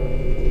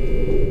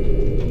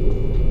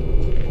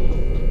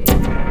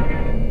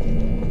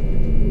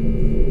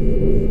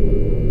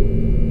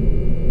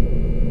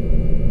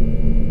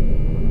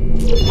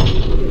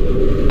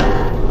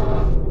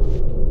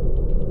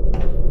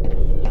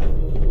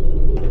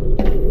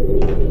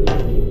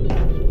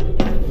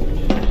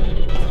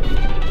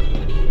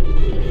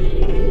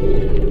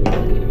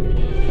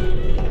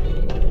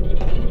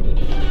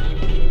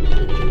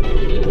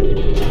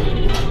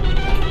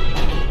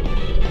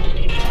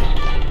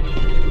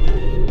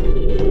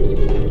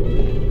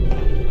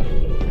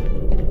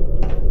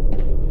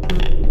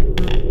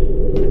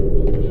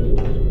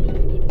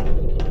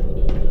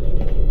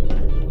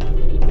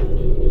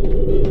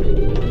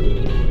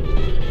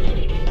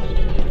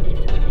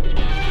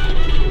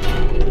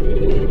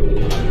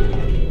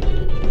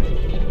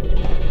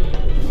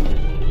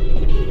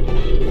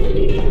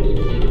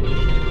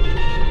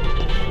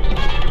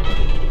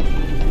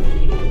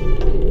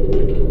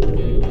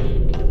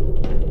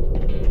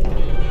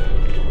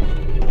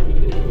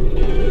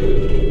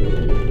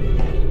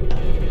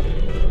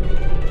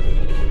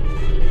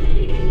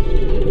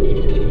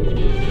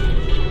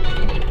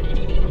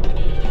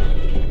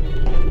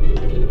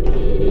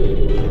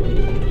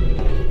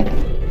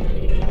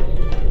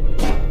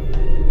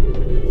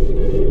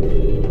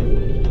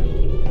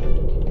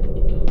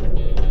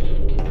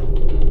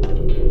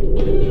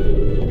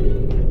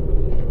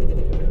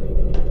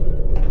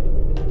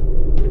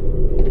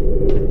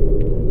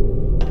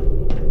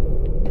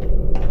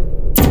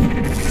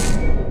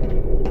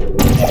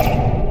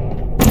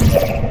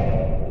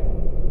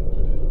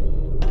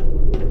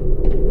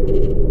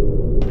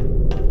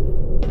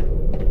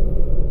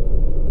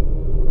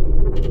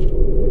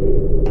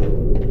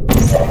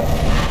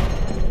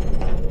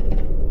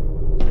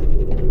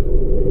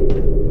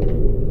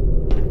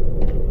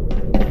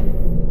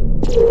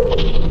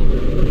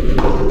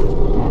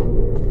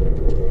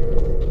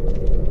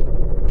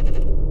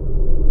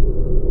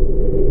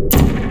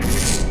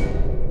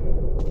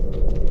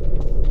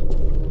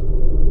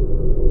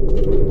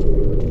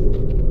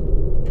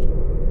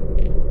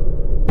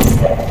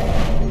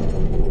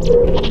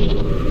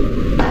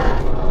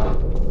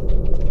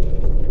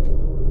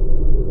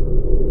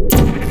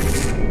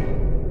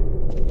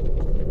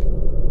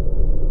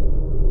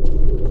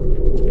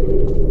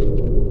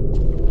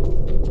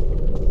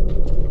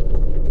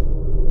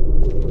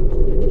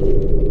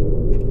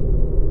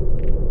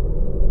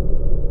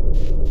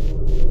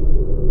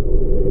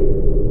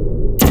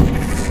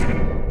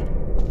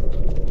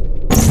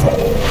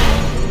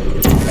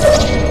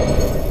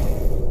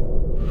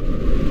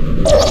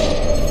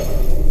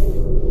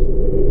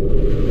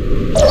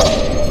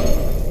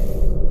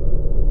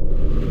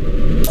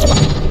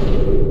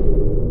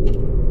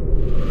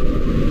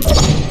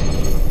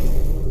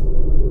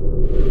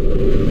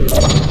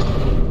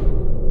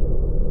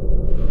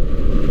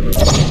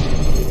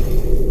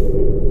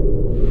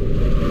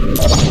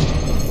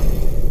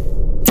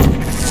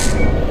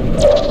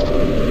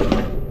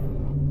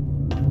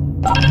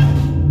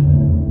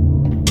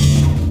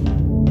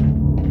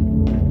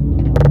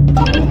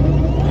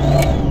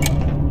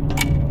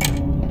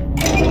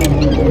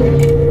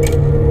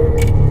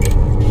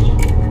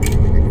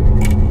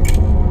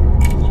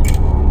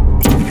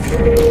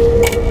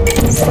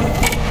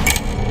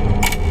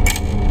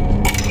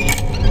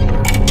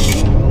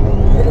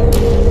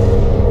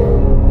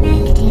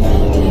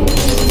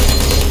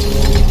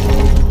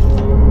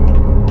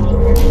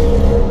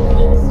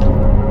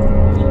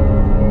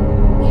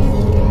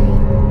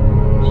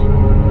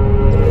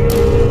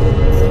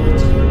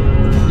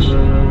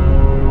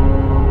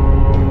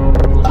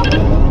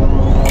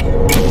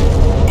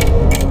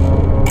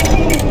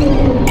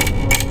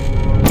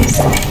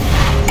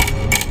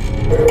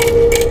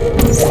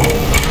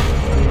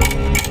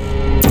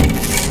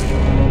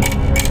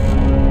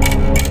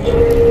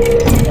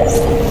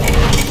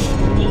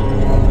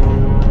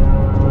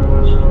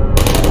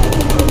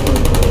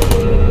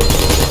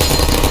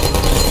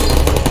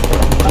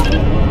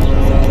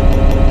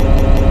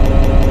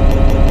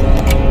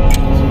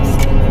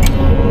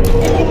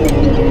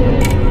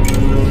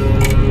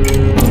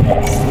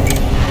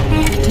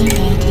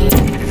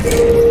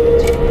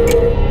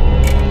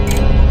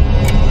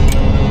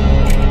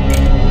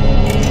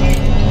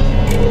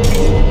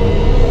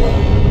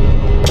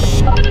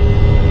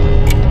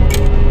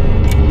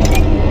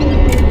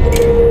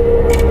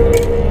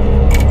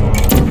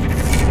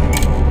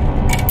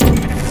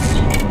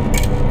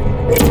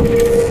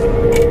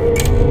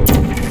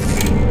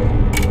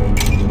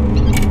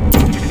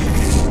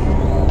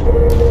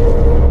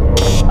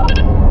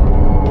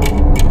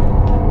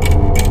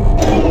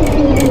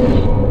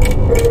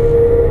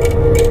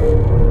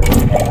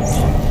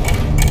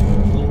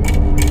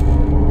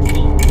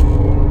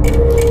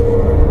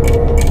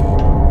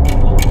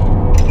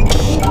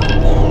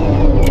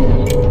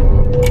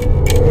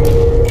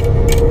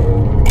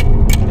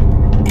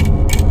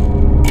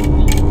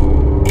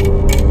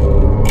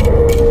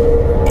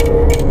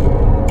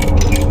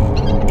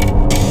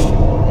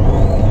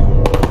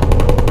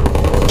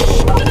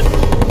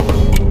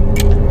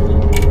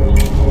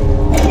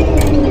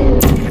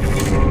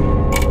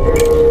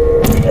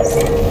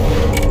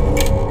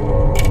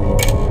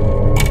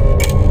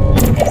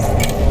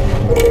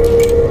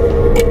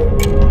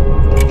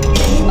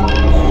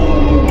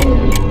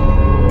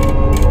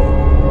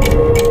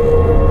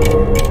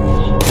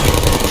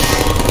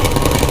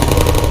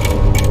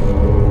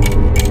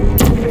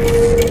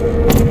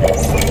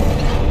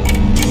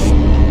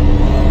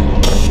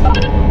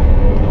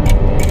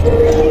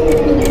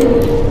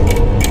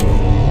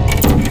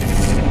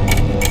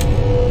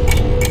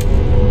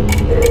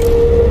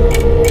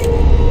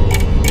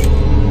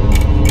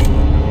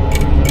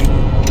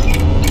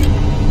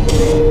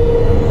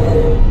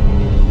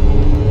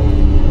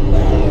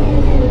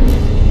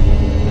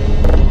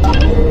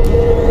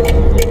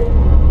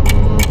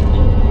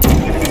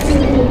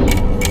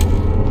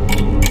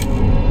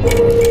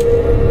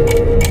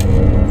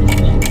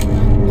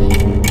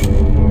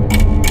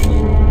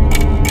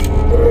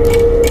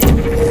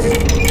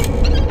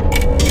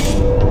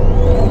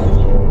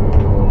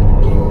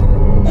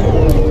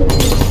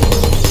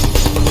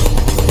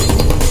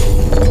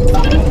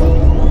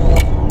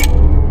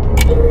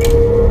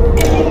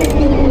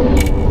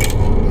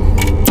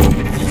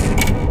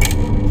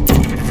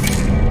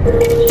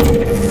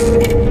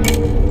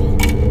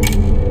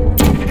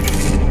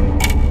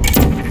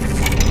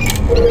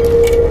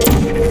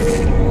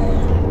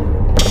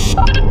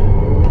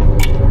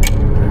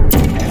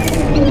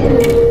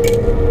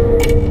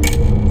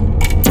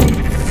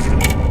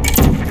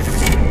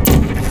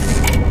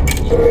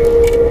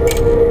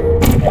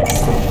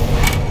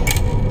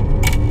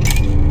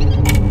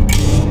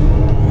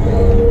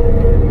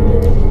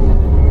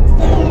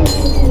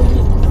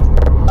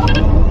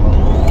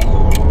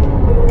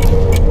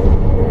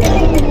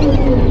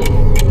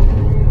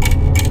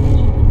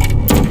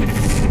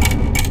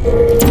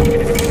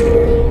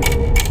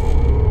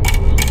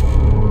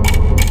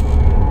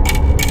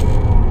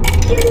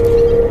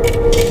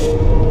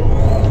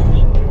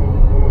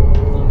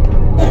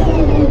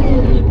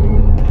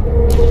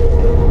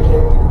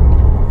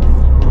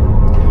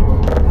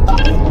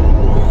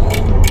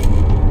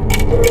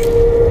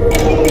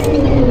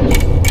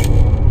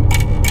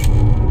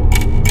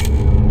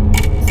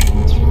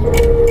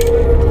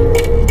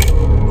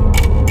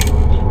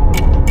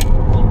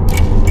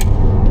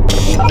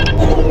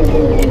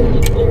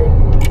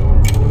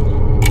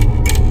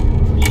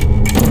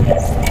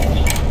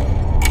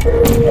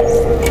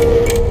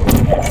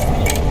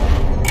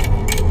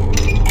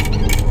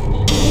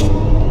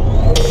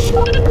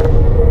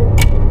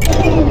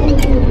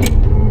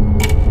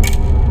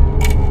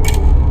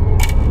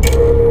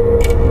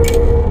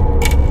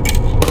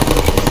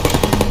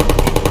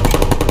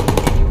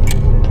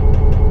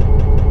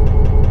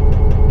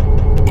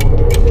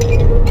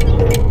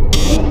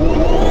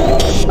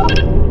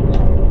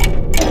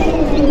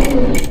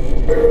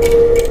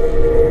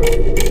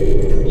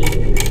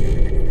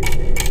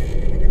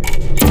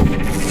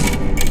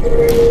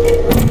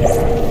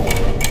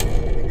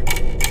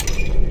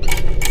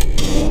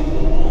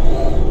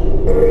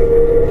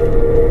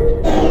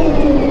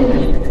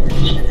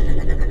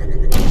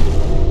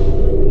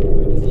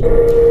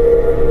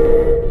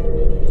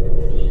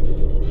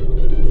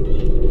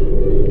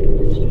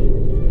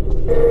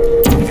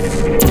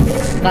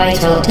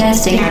 Vital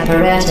testing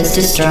apparatus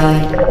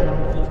destroyed.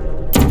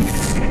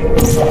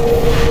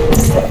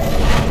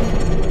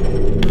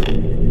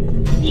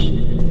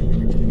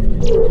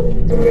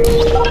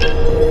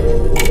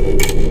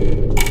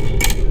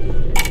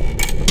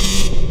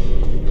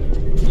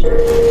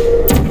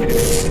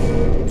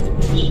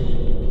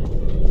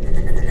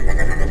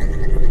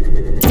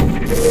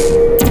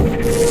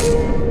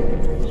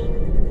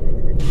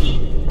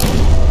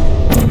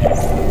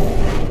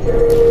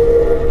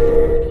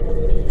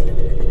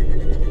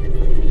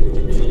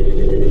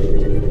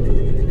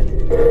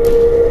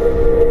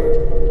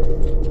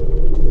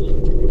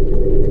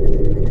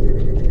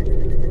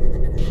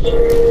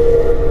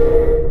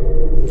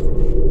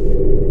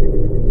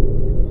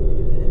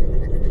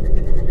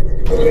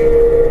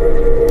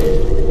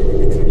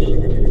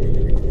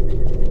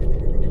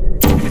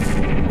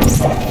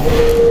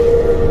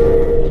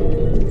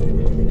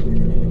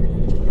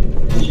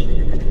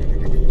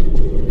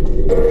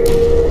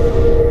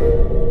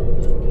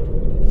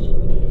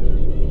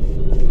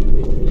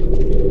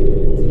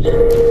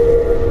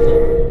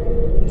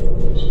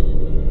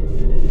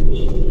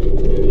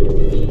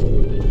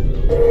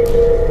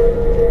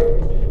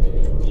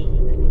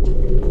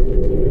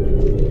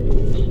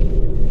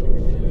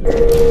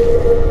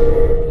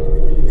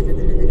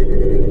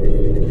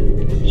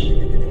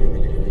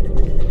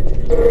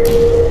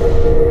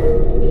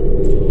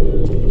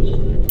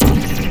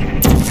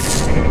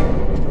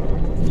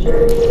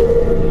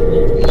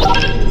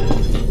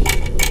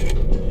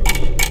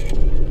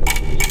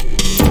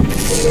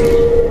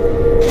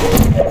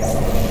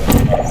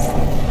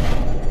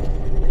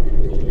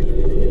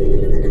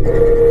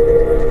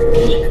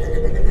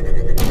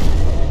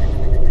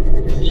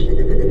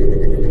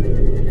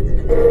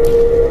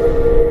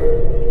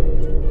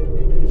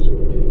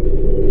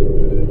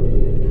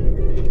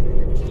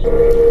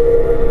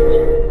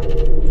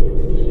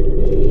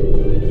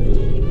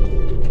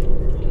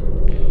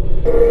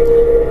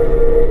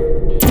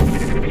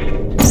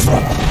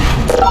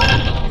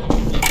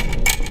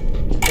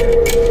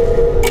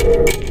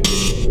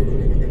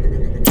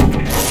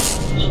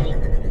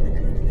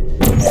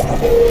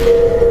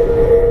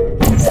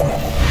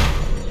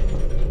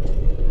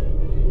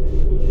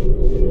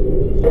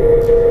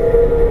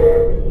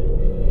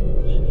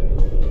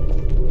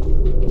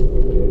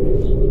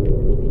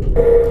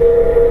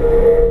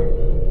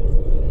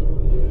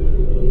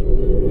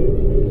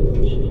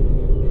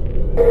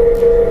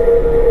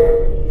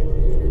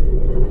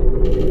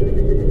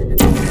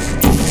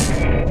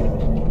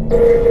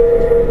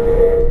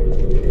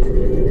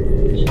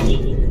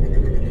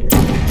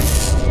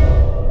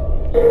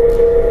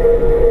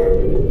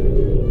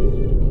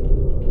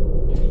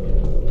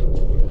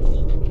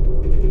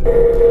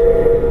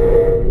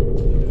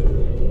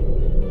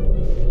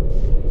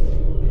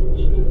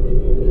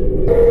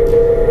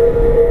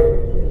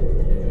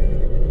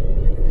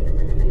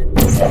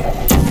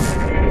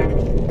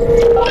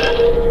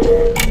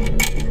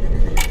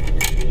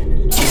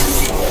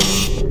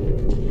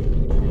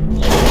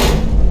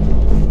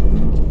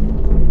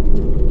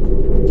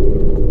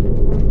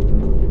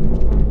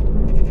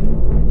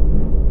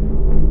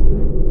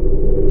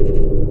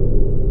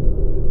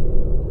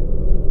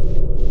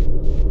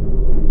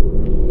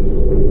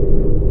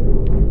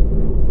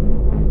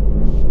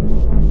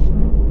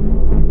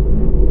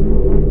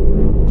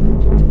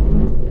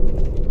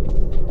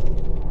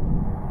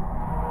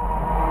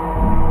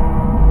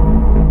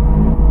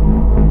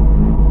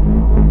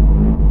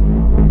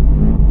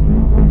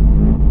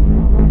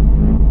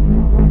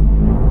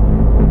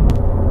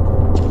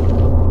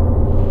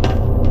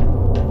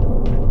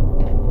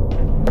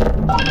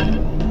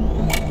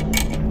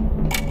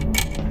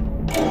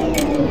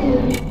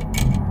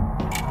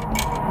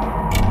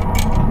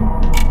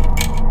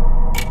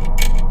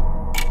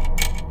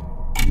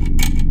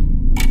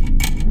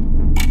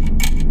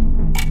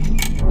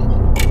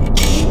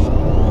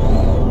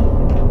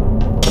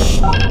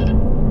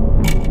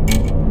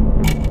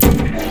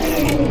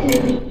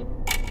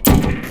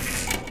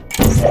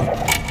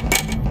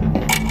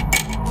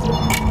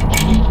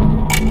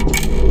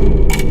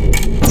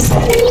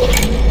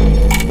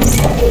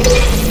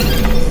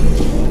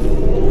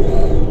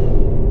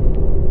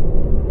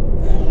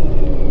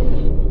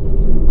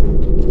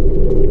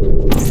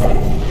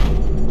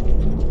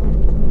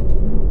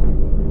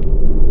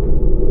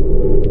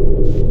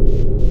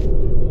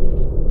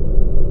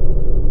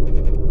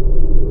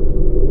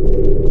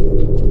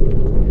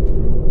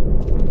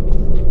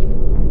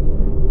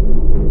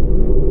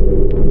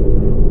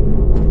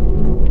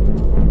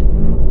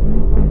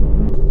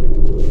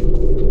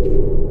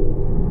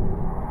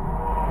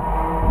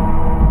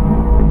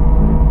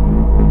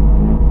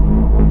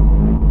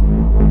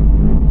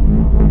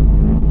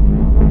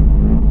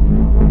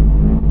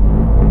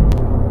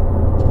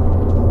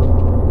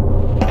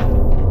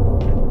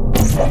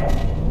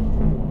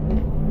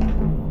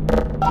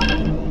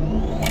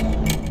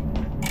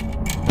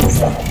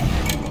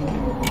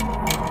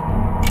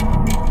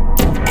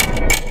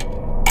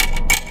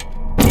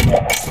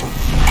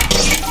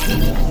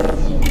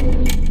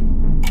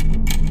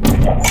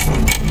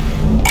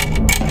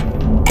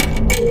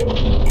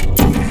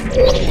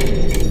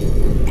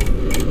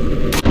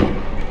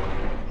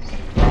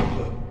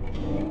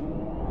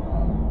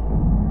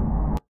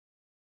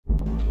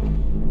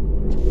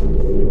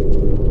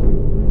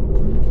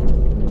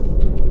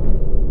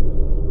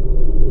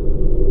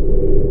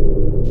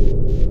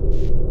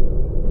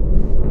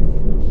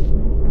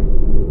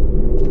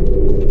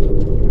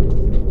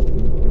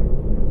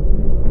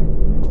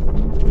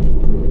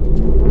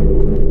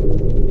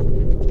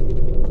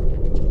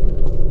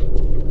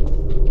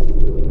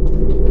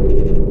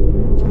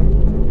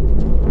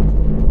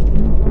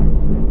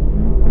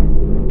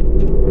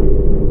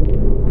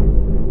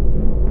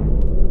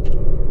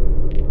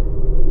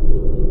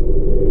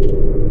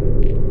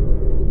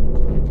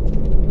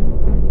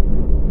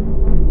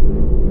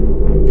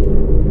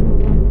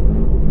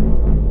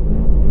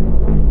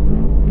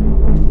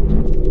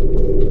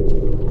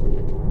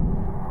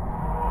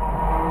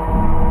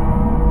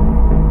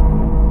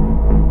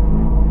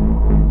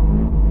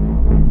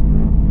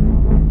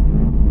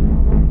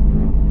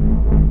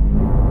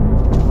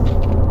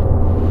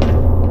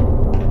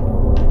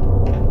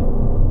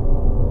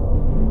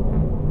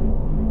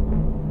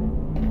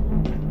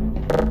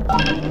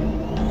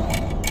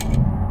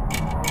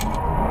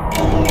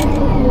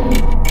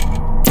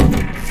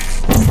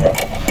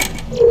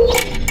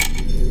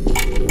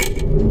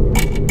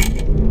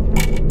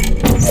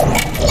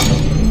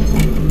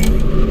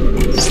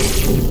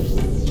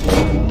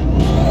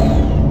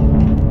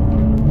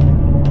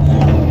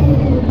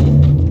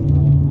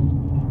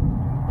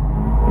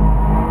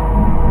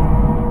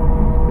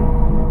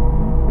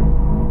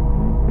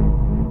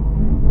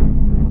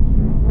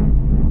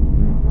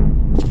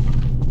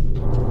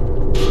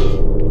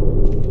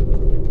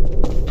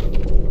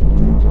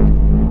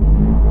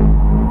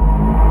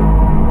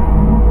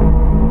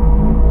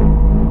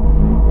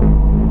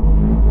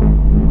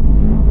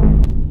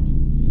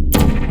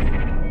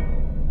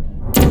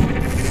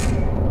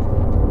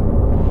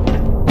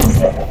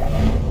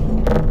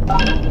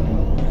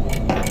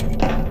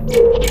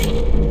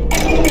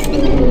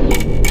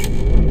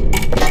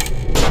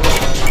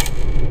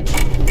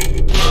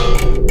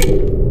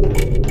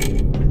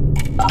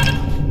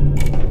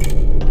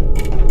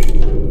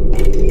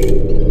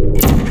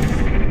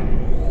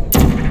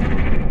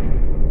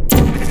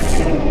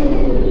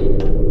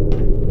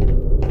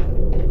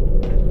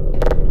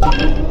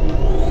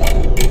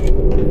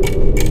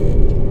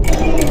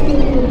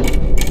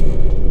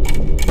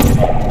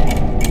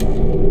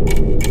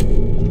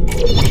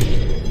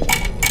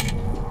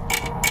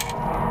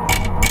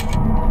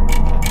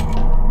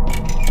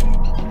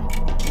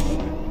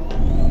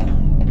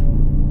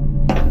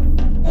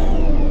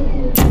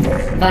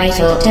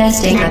 Vital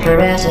testing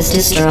apparatus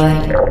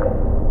destroyed.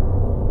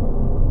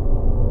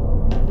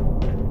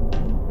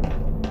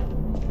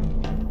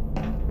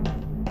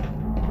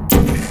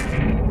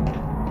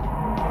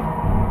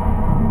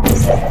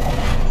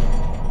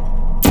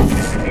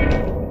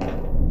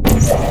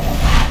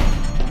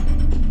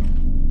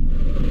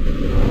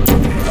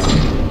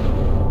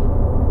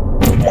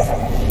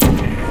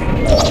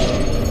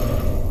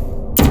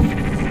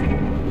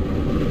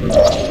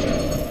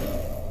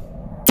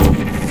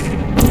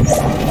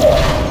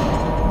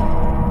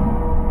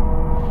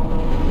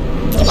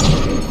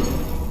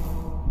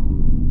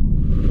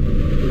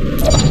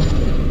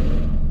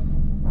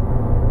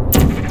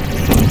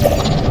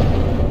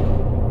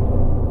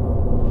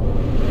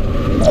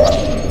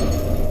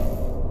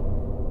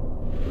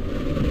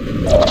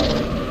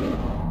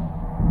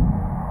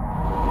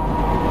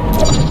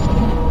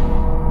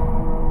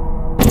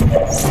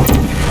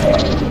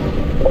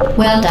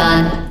 Well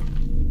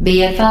done.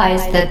 Be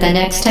advised that the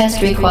next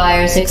test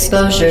requires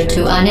exposure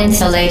to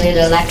uninsulated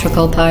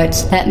electrical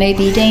parts that may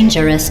be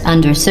dangerous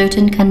under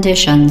certain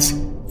conditions.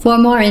 For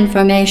more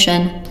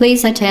information,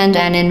 please attend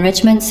an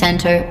Enrichment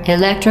Center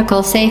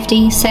Electrical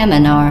Safety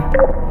Seminar.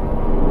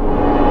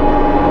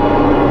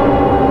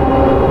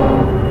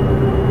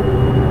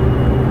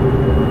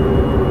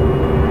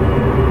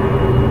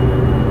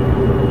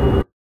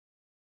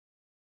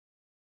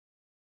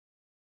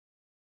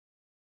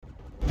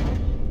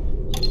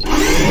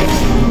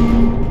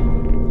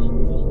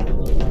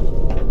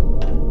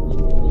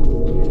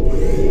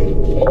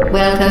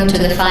 Welcome to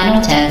the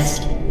final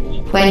test.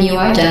 When you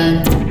are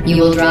done,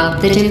 you will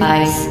drop the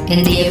device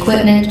in the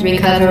Equipment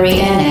Recovery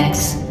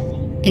Annex.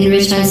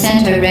 Enrichment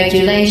Center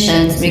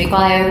regulations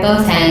require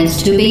both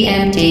hands to be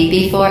empty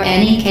before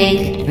any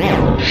cake.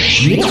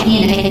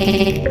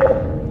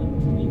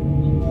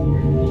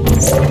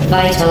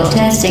 Vital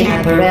testing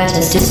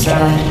apparatus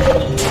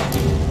destroyed.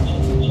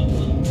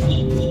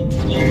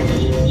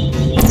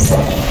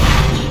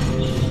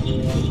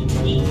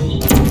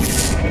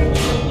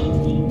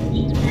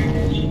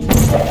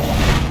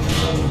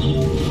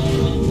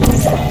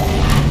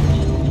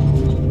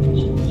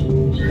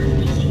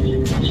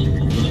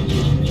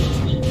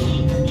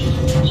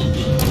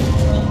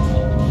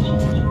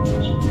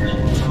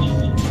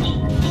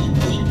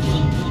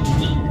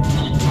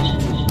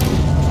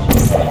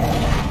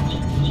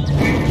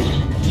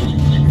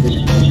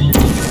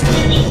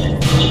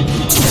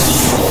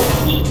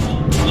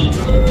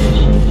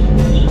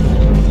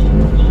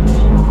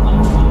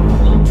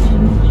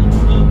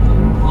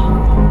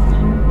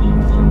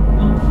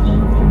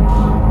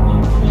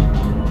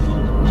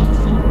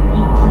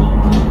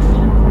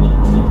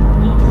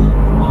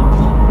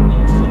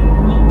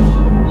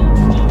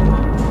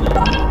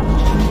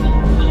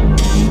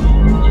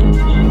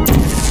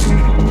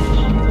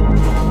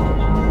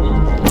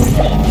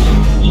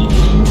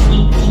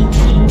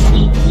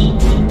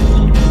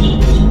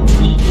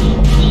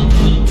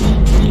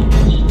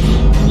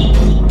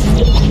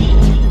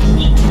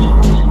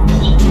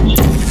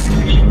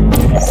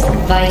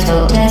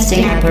 Vital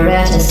testing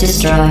apparatus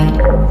destroyed.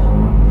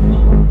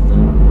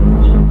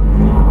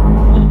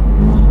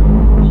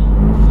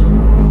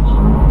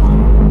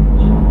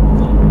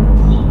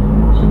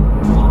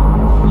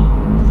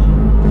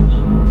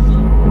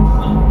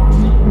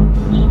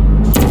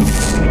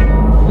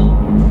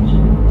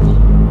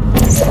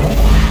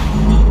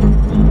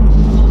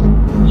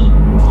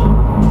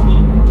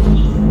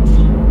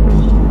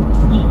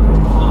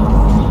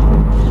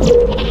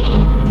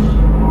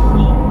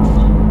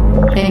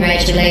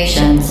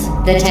 Congratulations,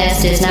 the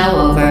test is now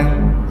over.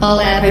 All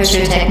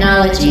Aperture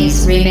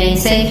technologies remain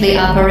safely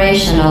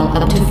operational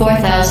up to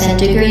 4,000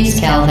 degrees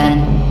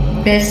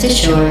Kelvin. Rest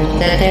assured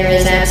that there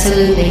is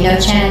absolutely no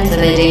chance of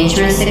a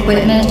dangerous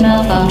equipment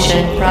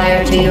malfunction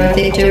prior to your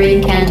victory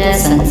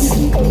incandescence.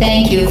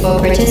 Thank you for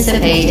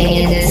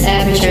participating in this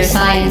Aperture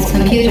Science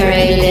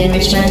computer-aided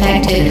enrichment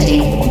activity.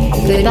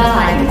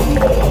 Goodbye.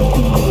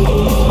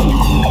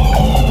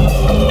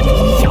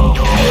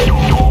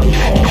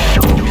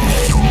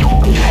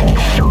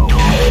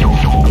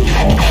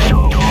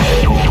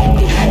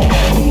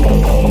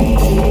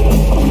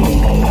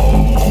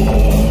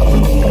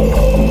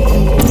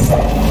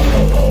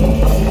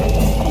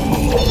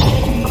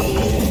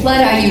 What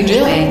are you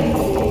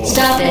doing?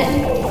 Stop it.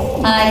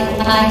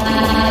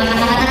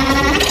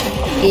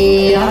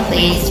 We are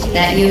pleased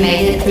that you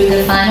made it through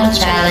the final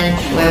challenge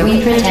where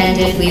we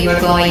pretended we were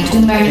going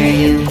to murder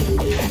you.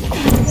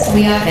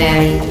 We are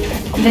very,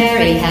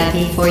 very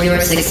happy for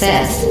your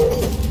success.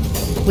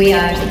 We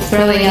are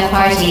throwing a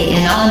party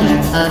in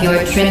honor of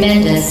your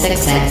tremendous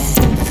success.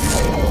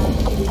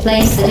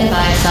 Place the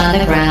device on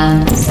the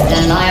ground,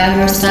 then lie on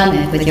your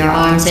stomach with your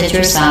arms at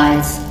your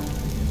sides.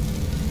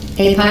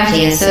 A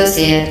party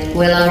associate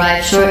will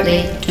arrive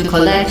shortly to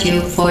collect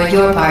you for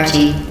your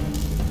party.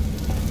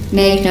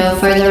 Make no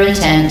further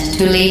attempt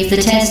to leave the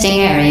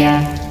testing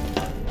area.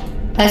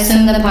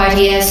 Assume the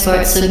party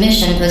escort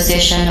submission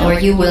position or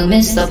you will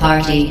miss the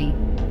party.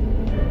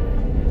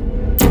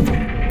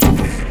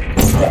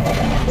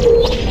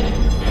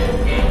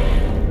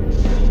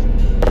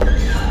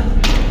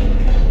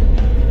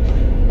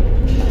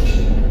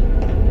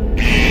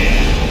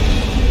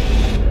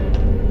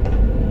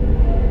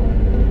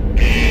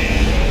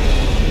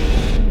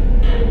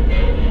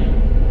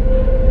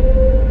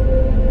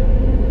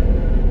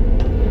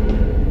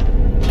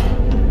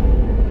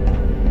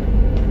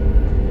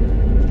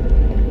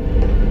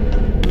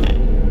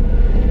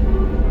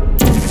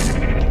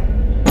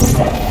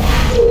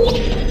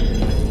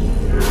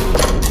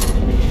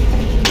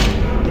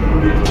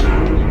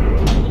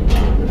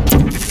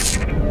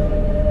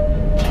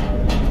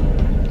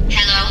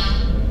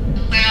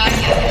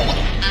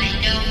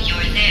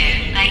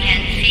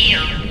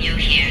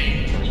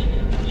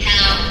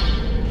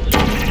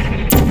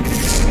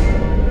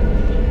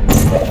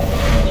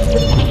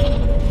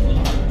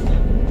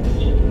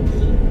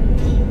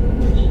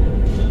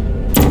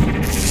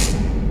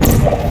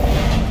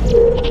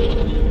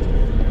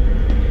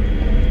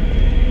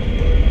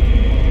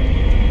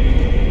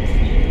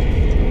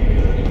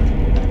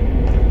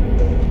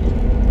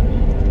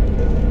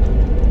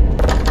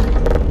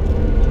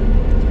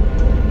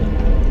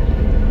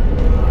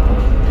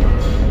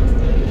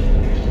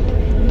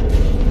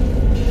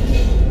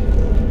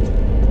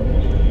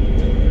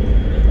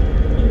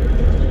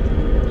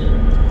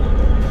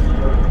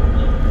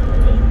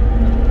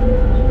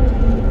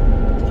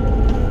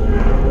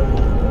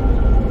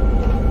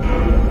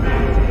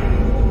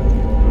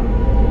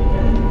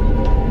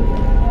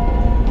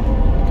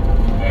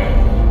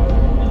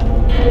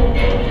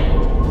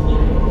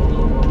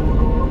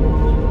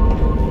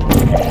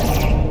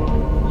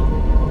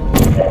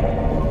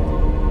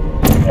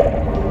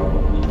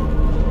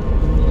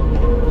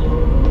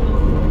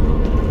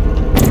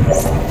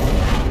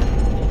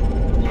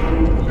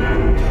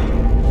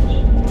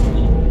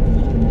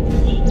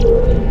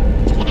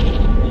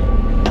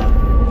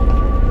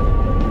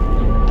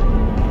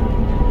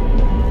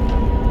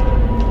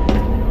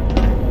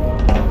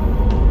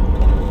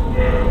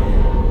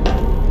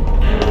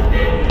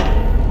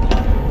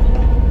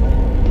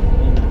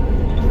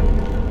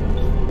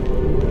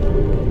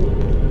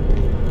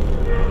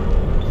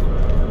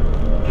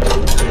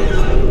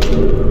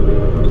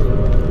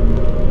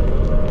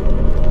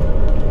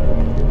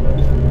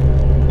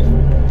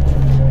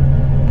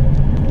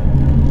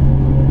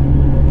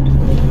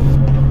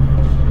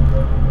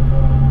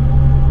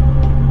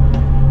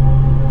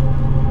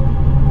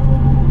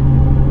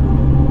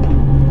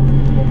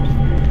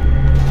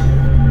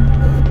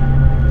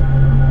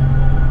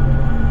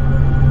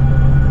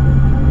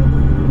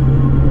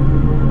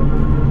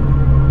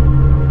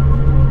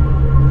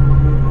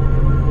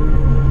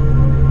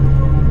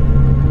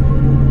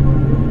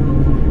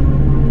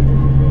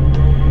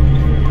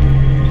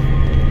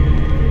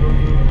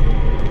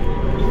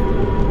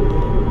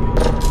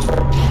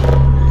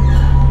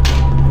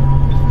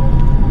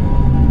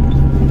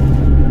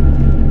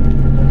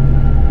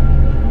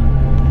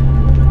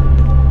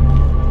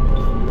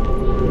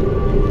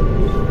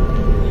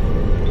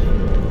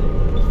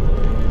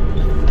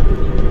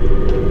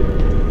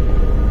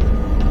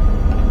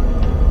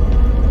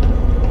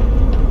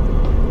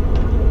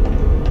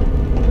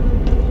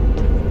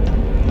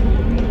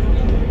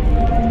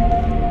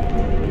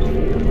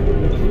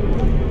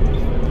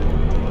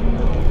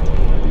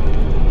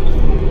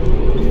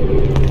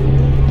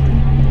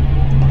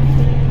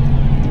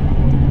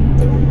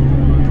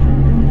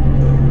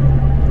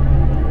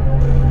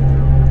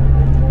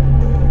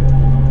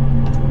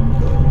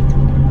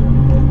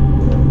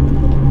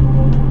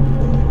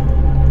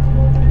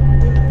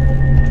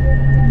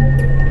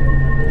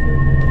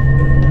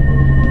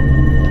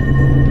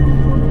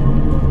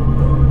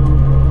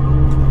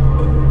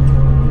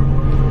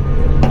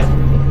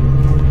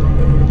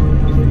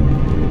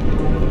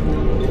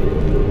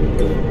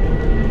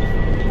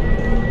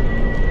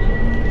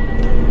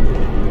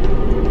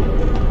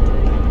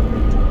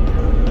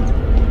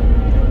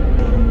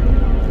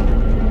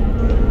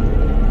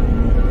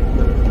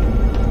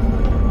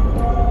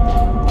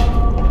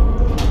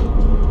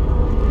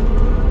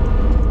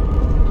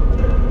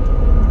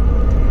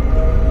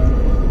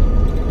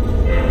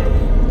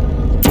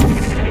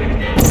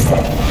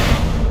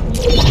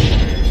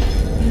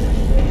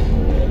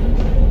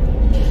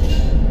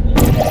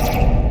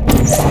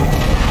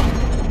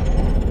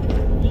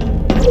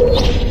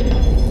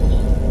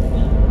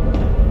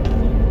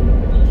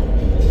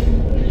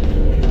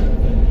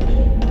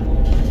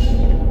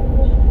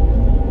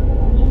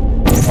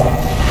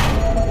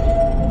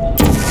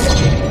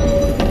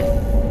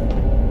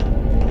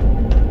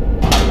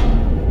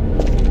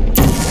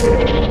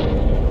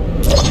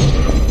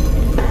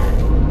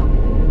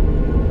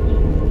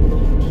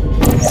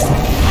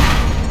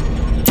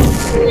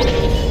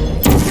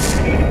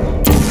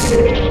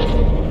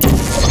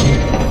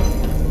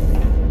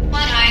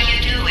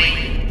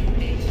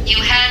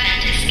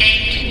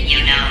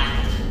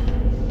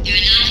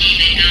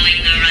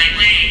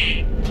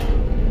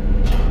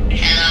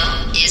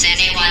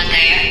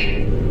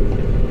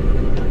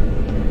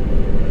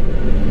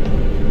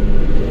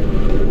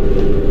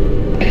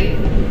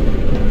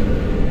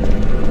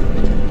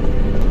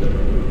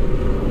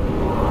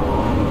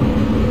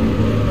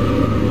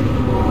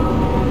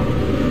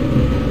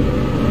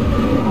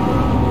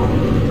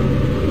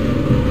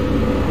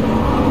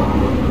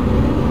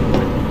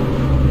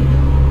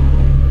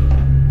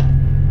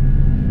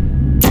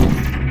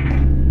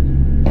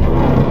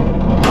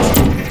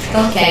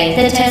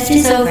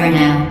 over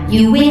now.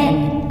 You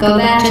win. Go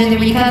back to the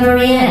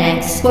recovery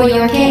annex for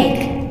your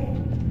cake.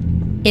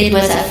 It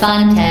was a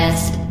fun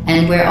test,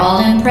 and we're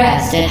all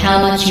impressed at how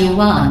much you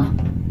won.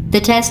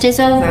 The test is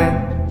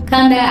over.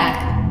 Come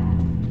back.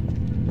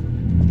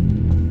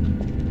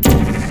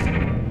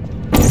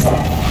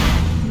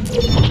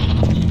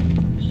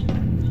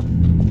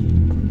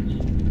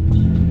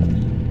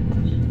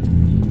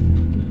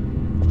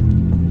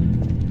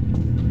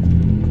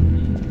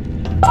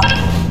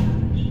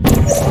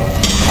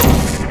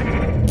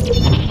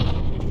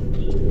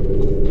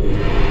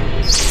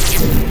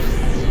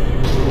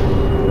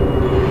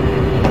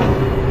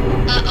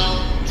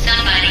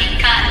 Somebody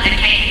cut the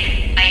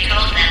cake. I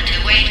told them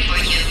to wait for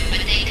you,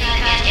 but they cut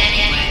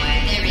it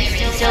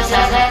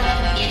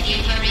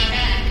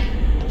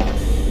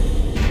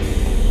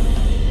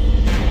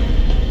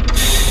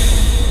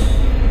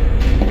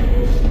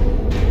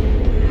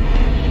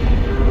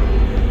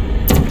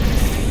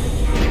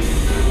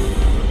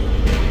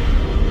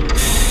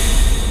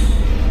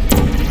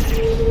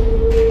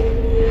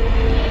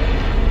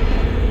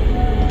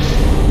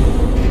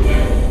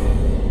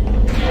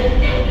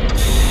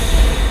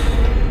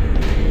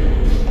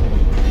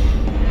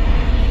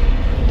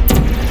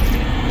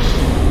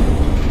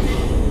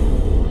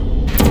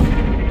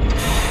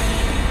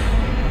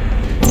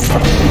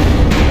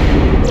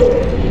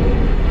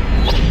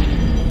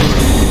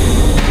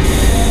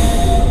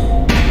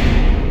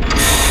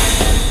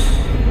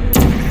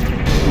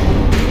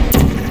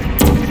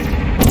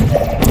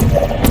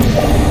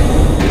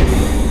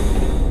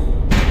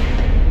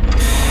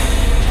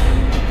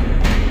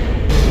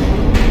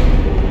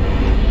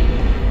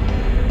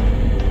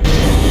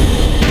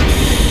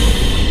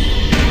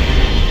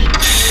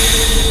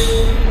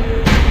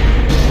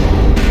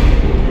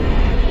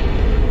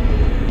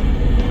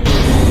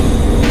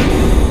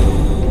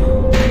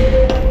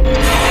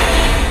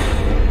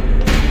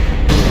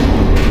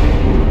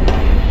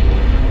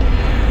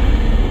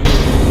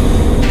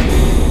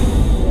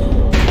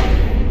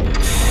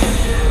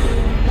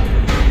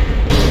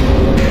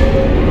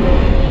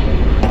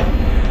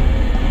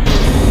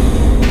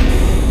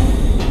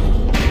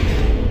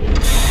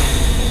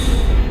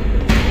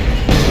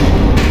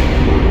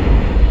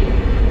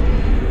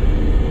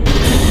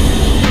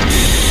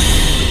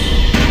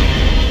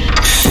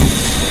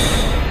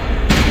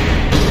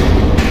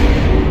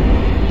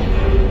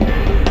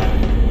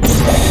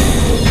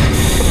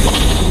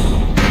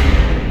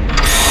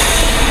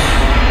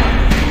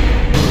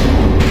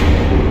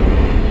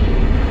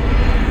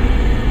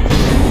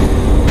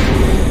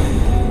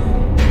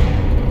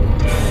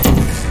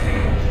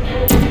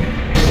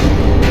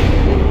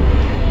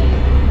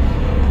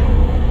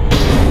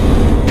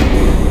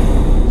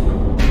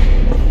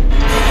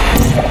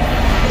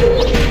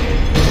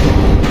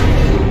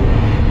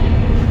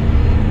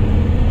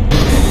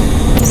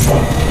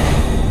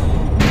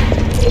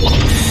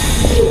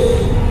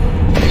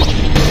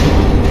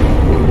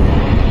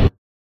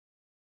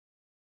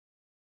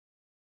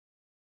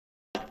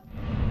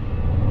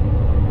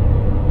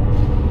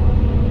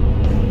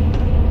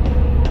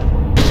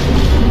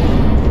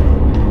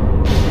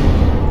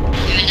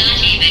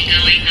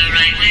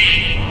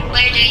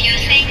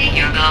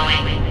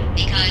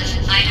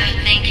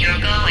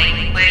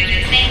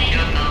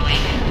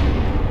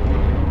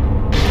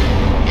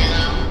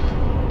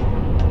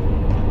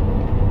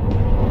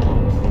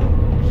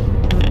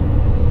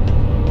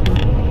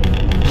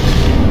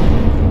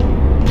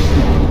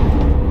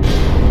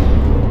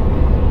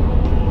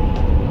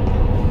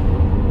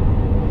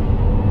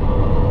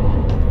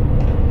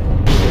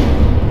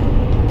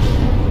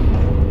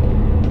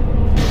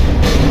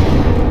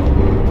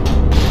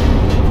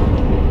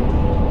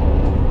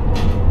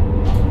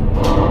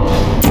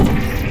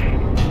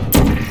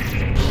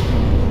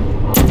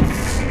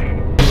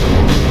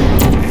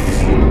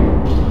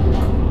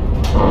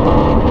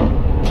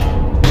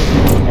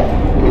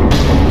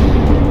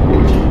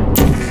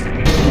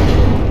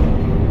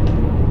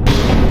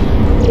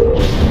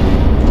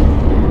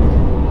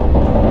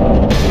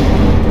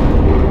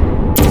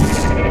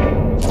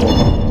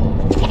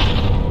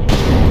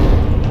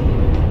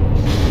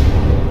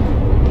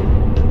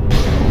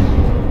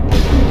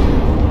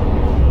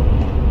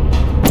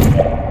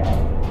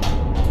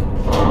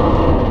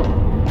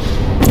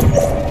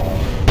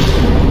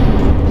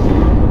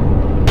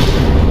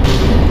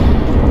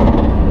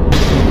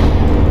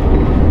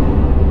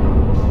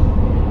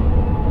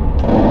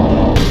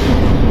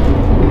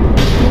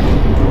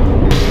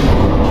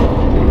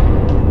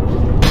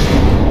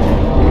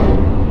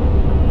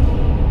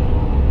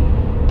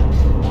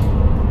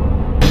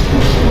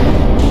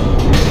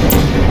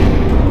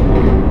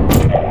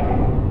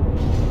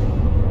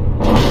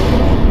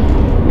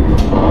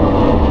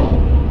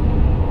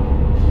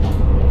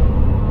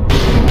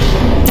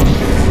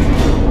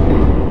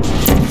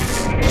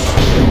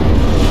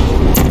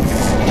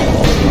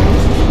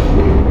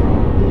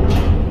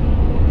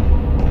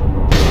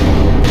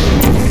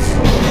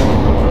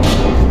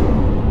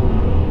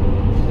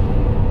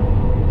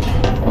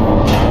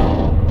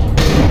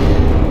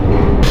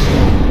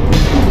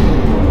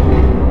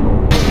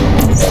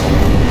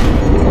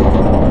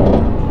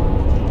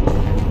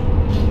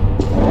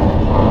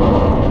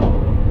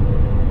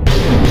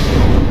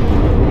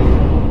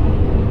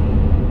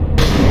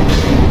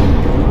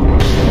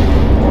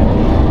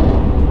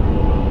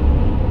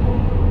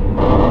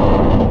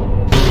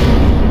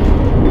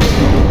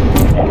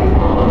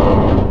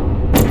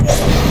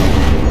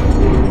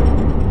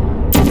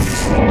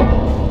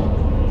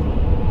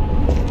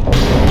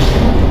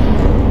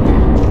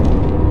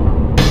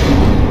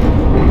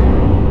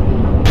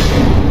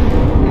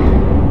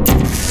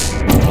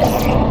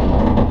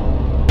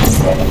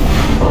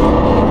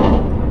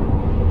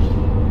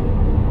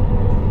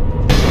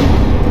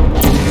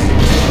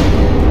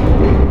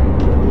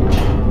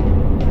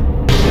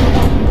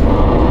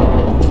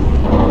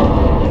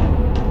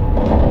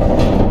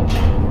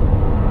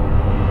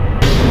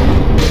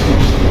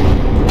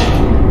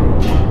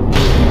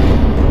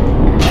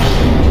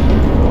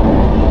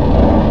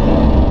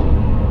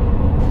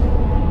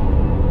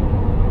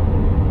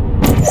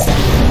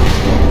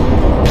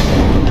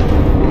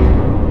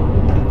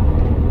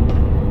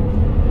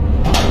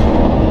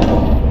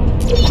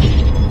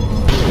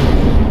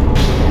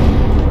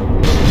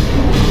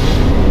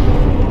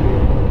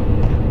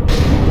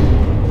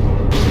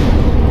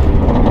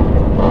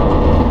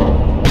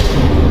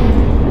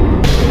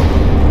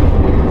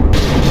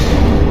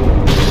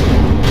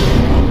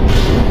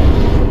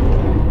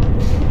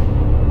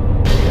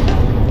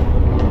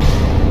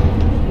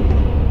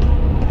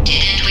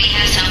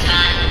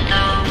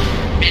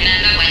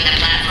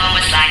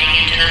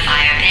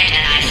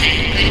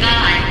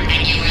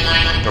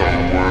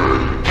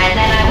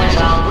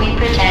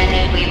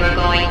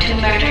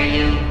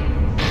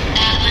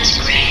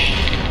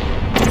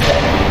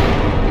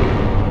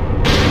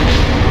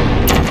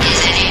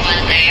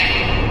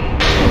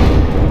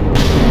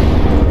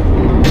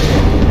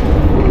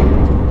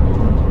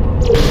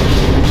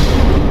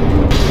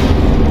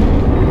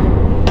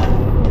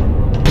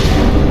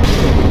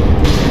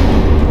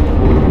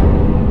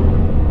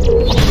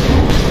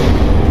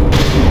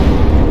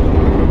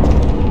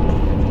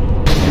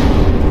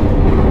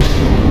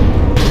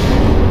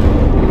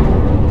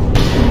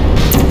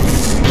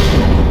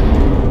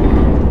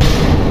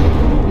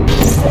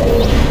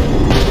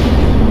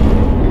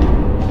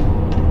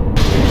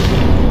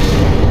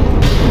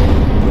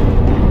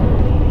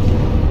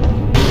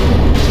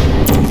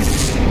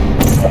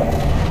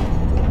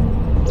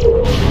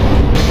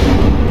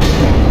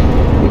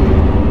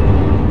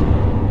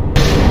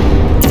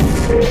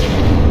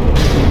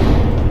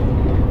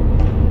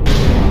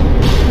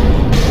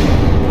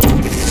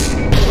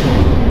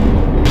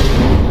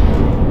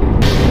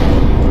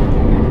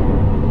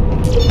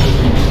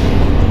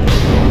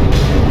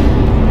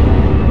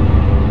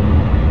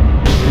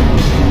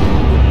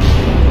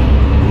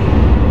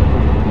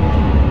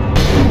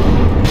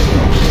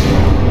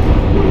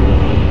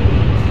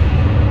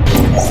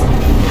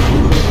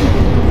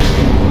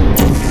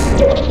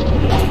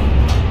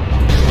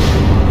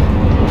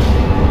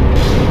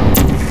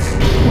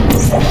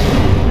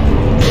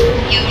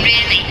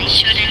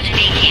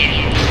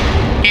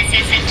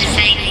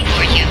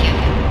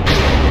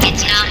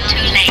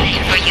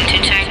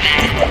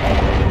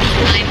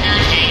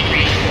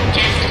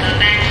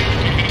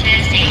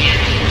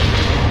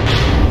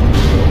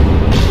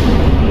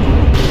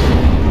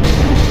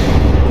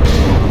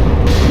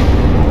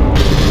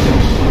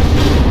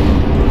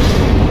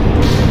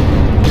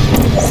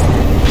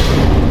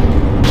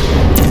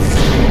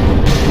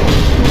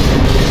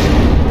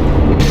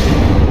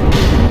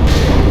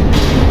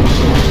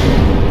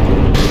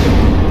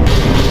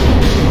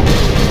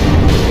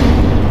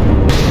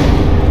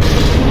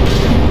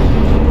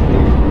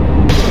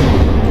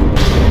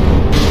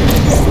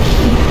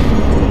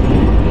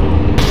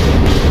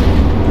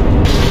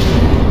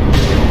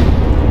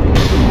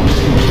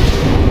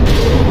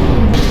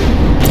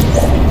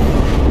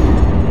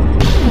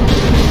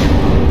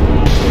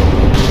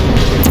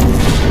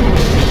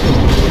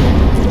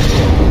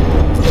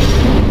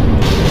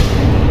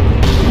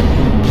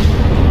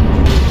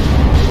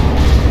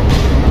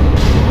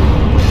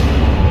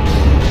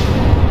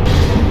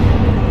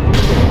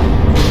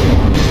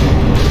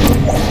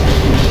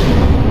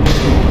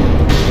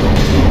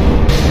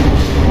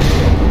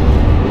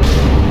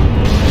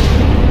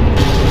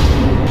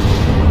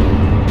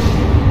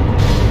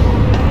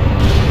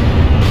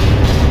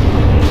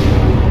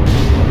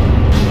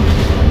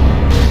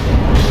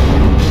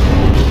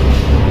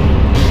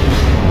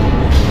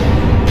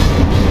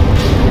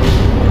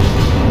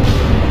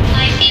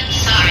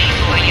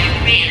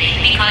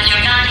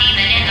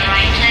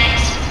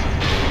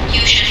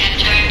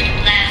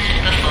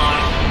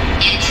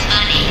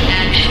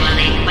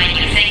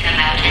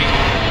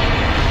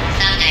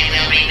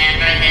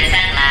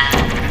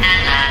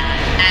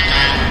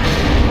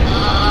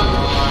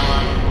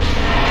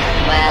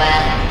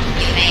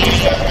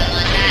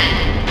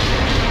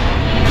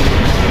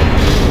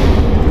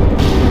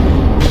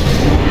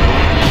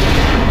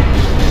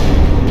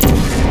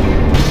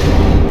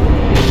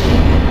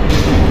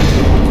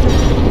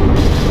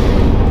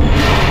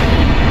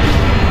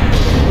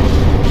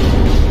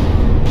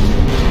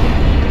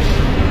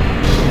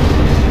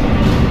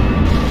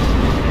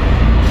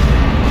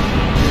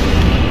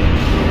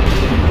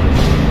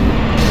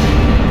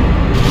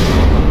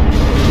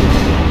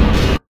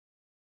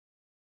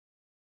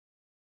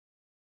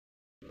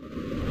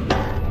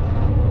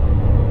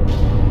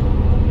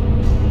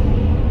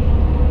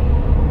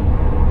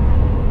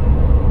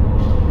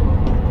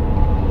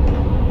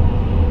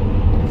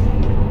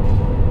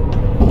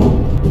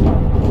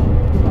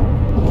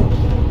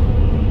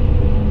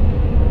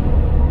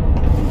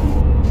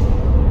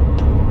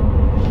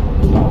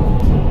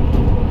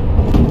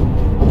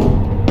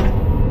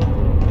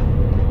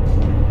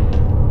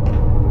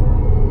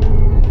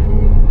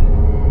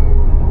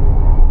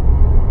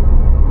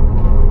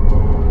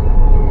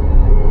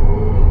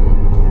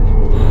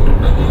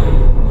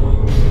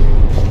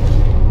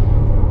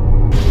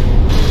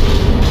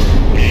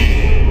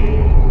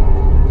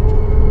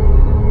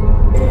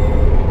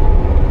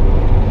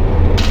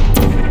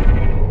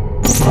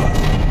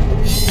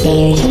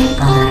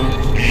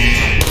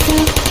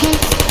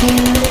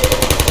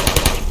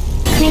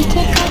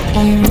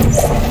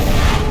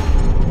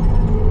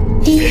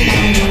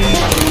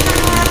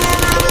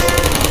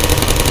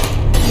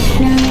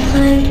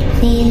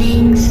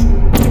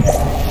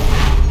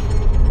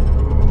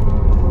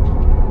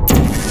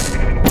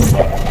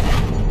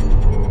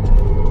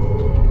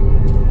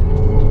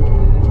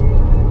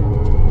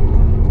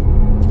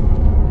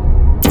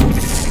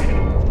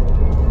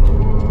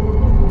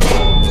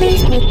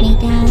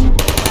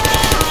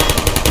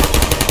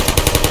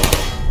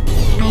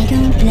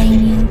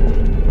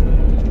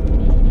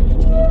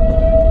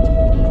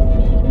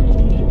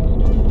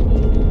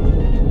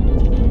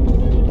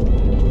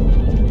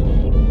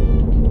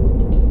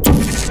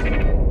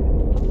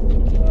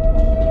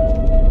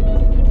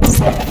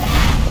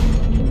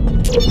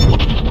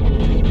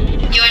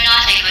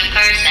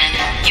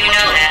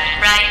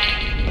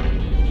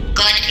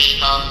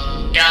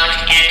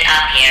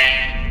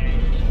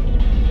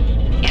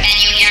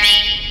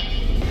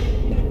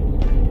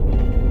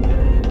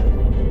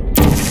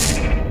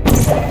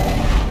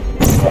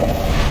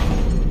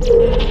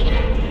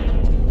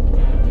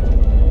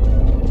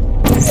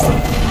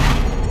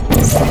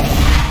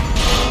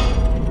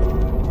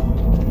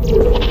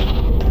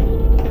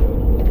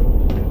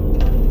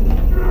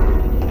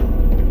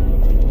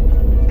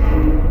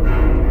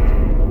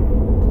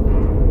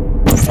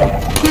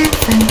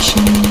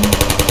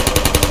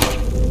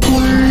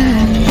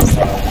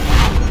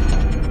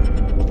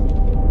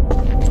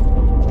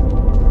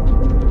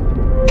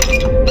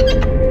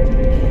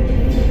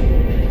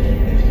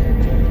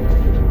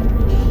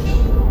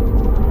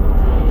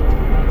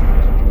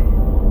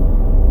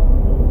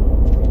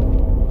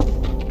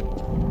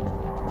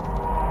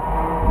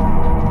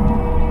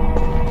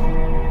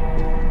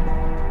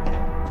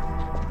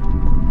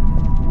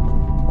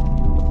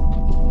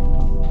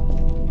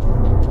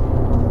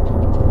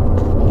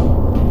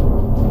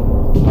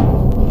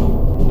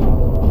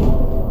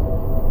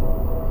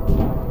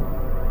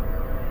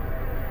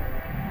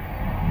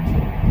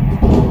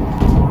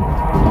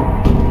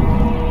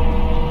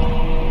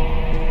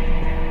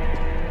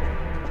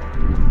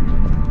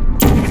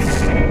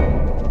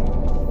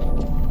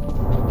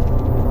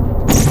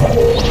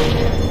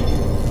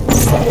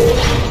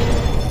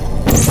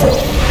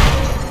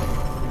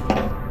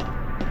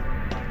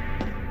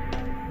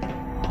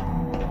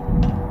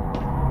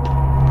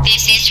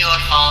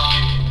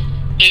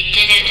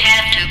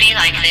have to be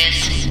like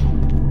this.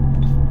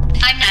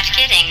 I'm not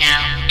kidding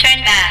now. Turn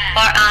back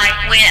or I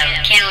will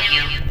kill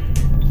you.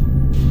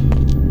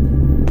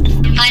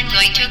 I'm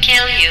going to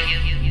kill you.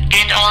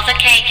 And all the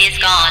cake is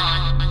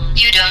gone.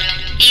 You don't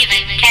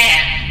even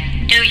care,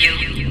 do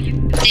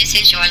you? This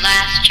is your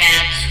last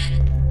chance.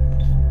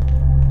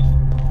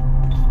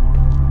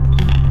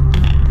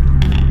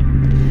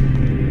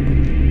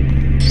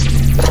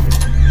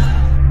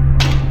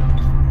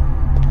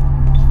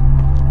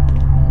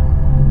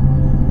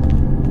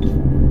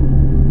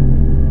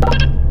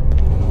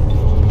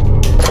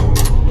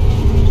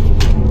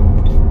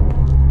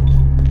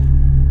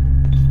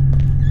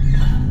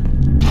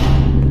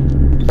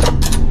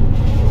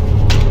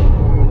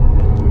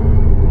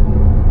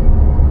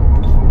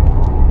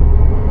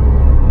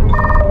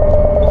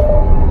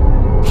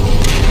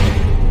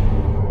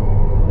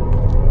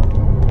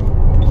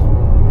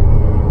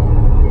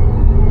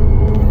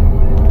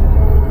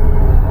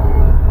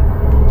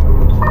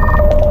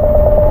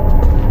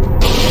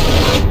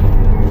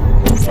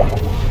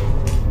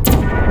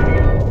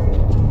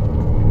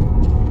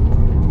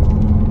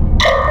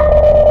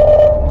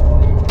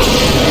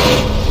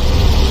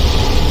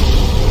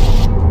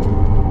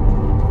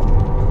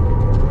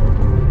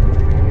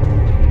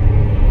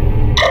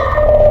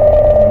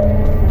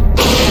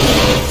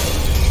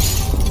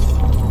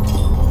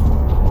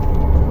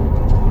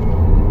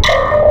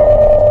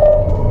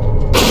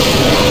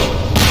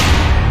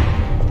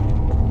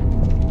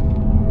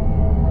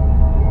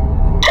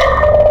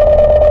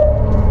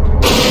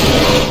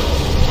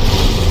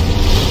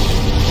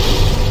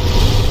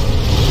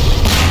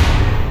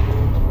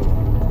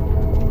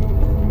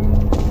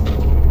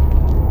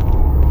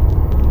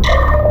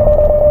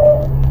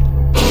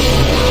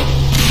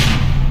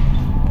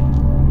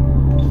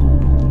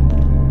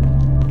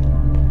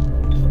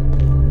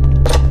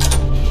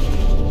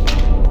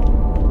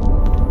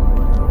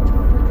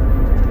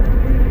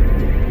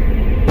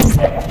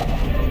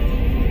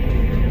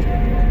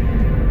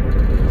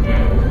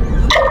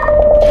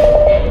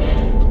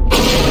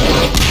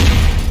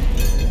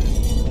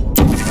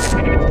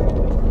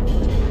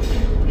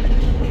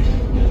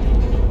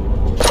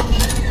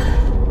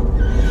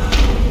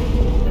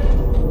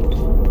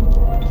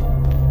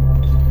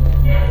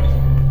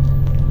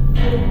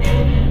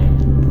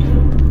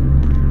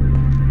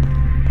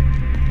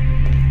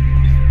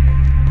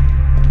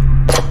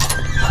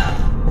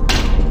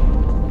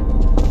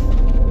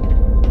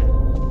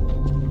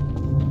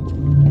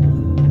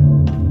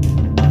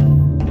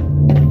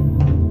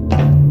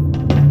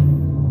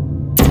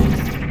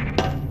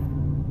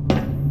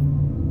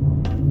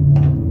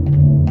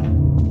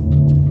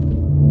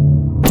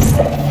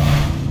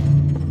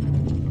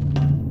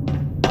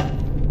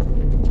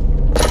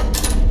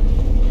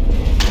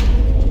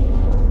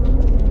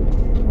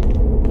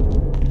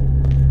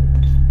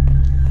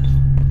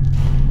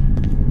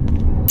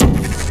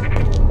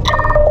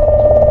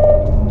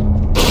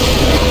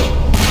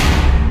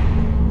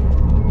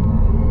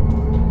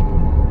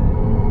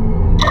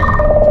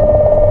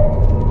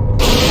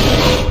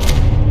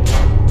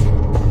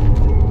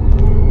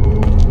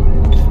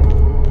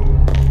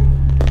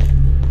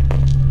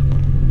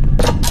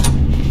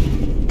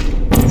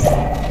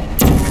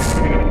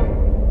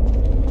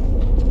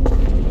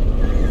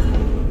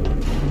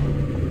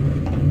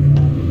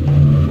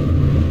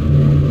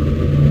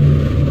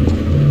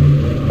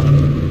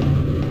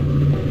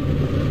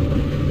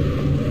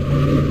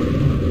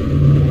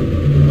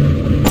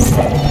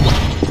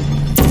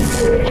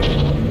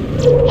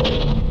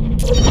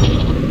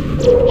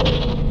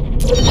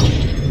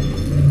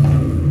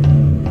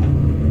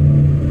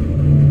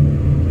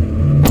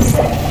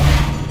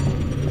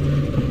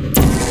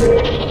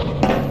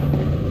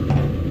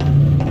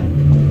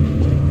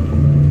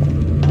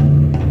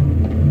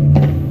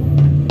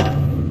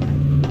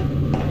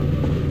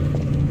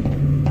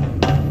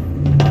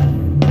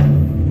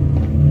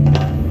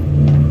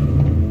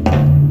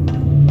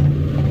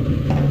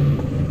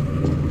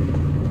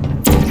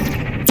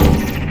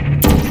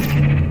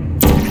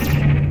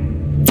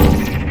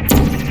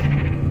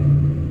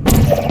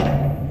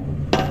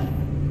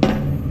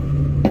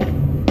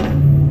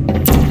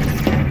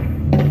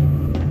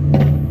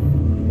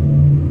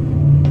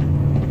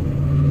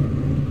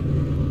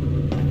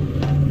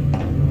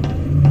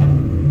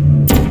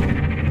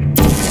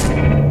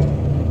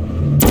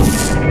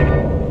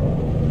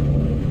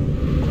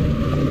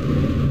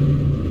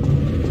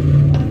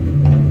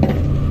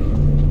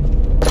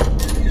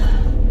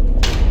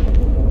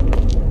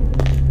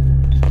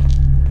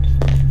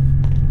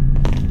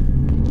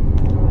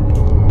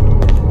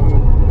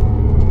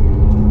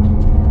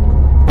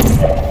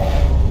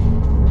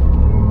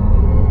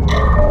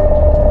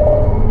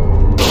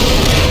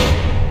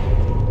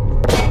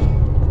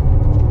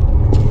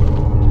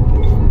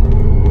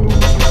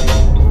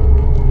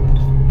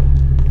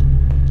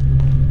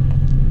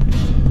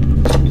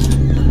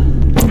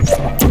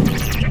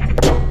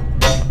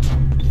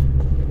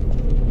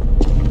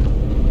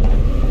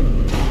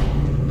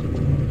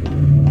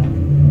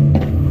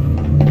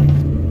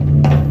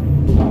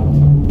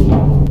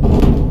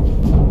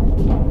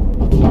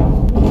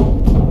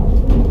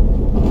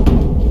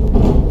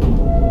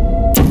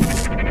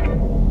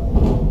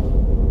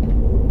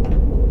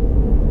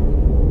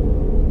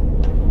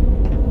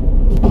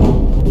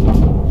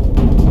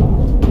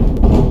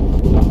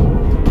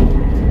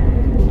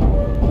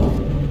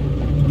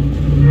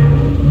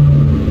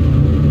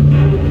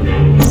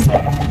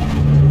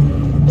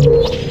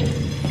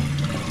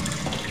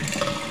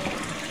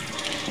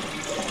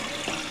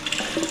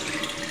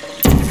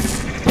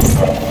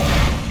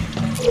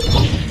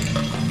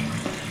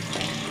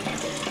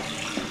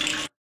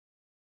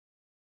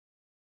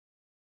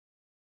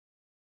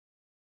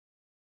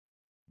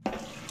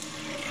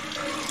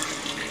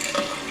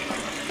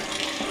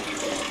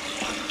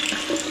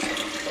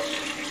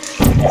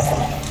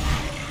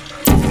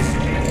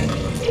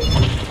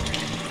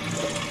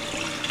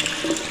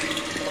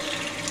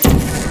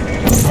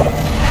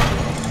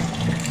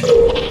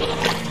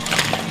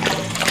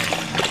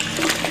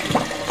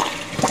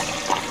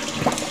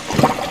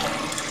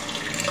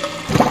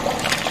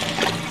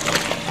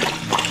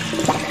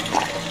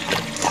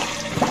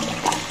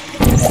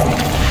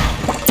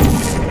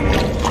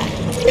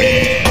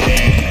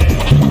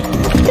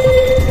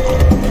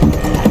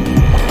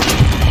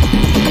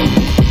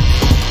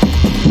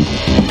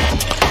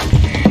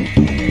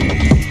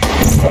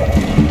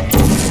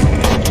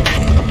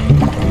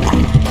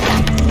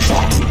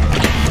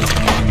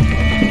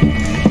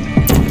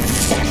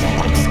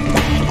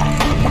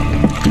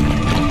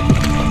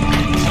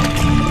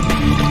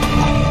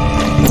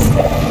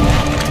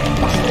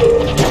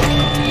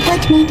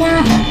 me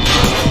down.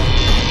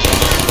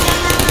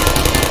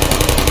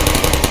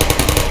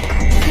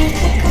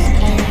 Critical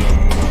error.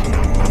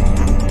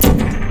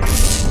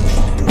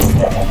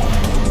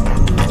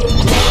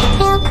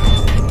 Help.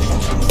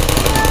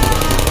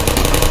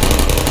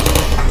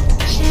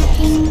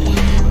 Shutting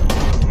down.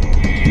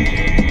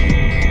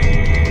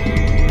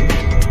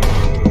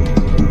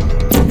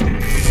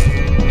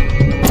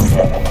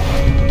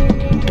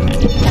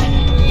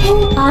 Who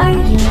are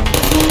you?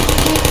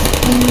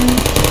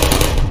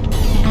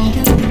 I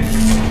don't know.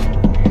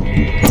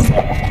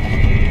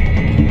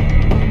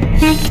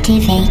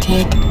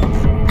 Activated.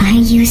 Are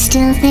you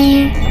still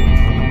there?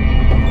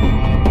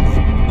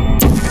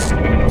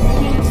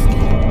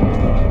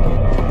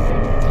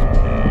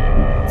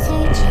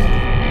 Searching.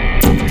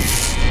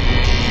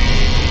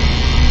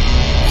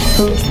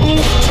 Who's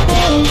there?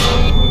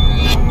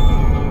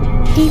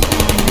 Deep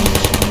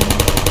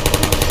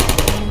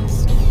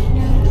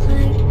no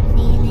hard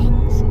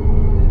feelings.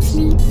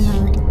 Sleep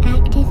mode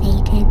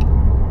activated.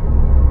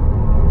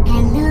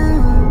 Hello.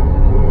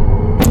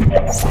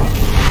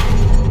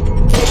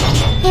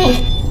 Hey.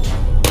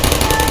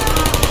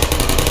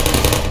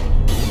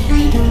 I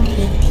don't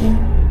hate you.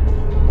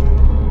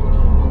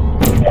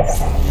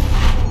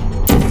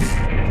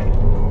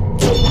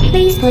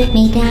 Please put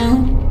me down.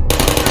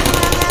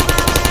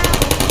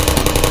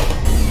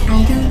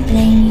 I don't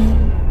blame you.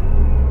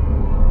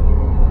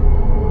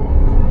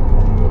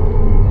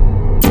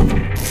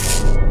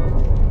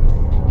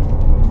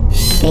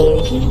 There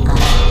you are.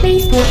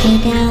 Please put me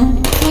down.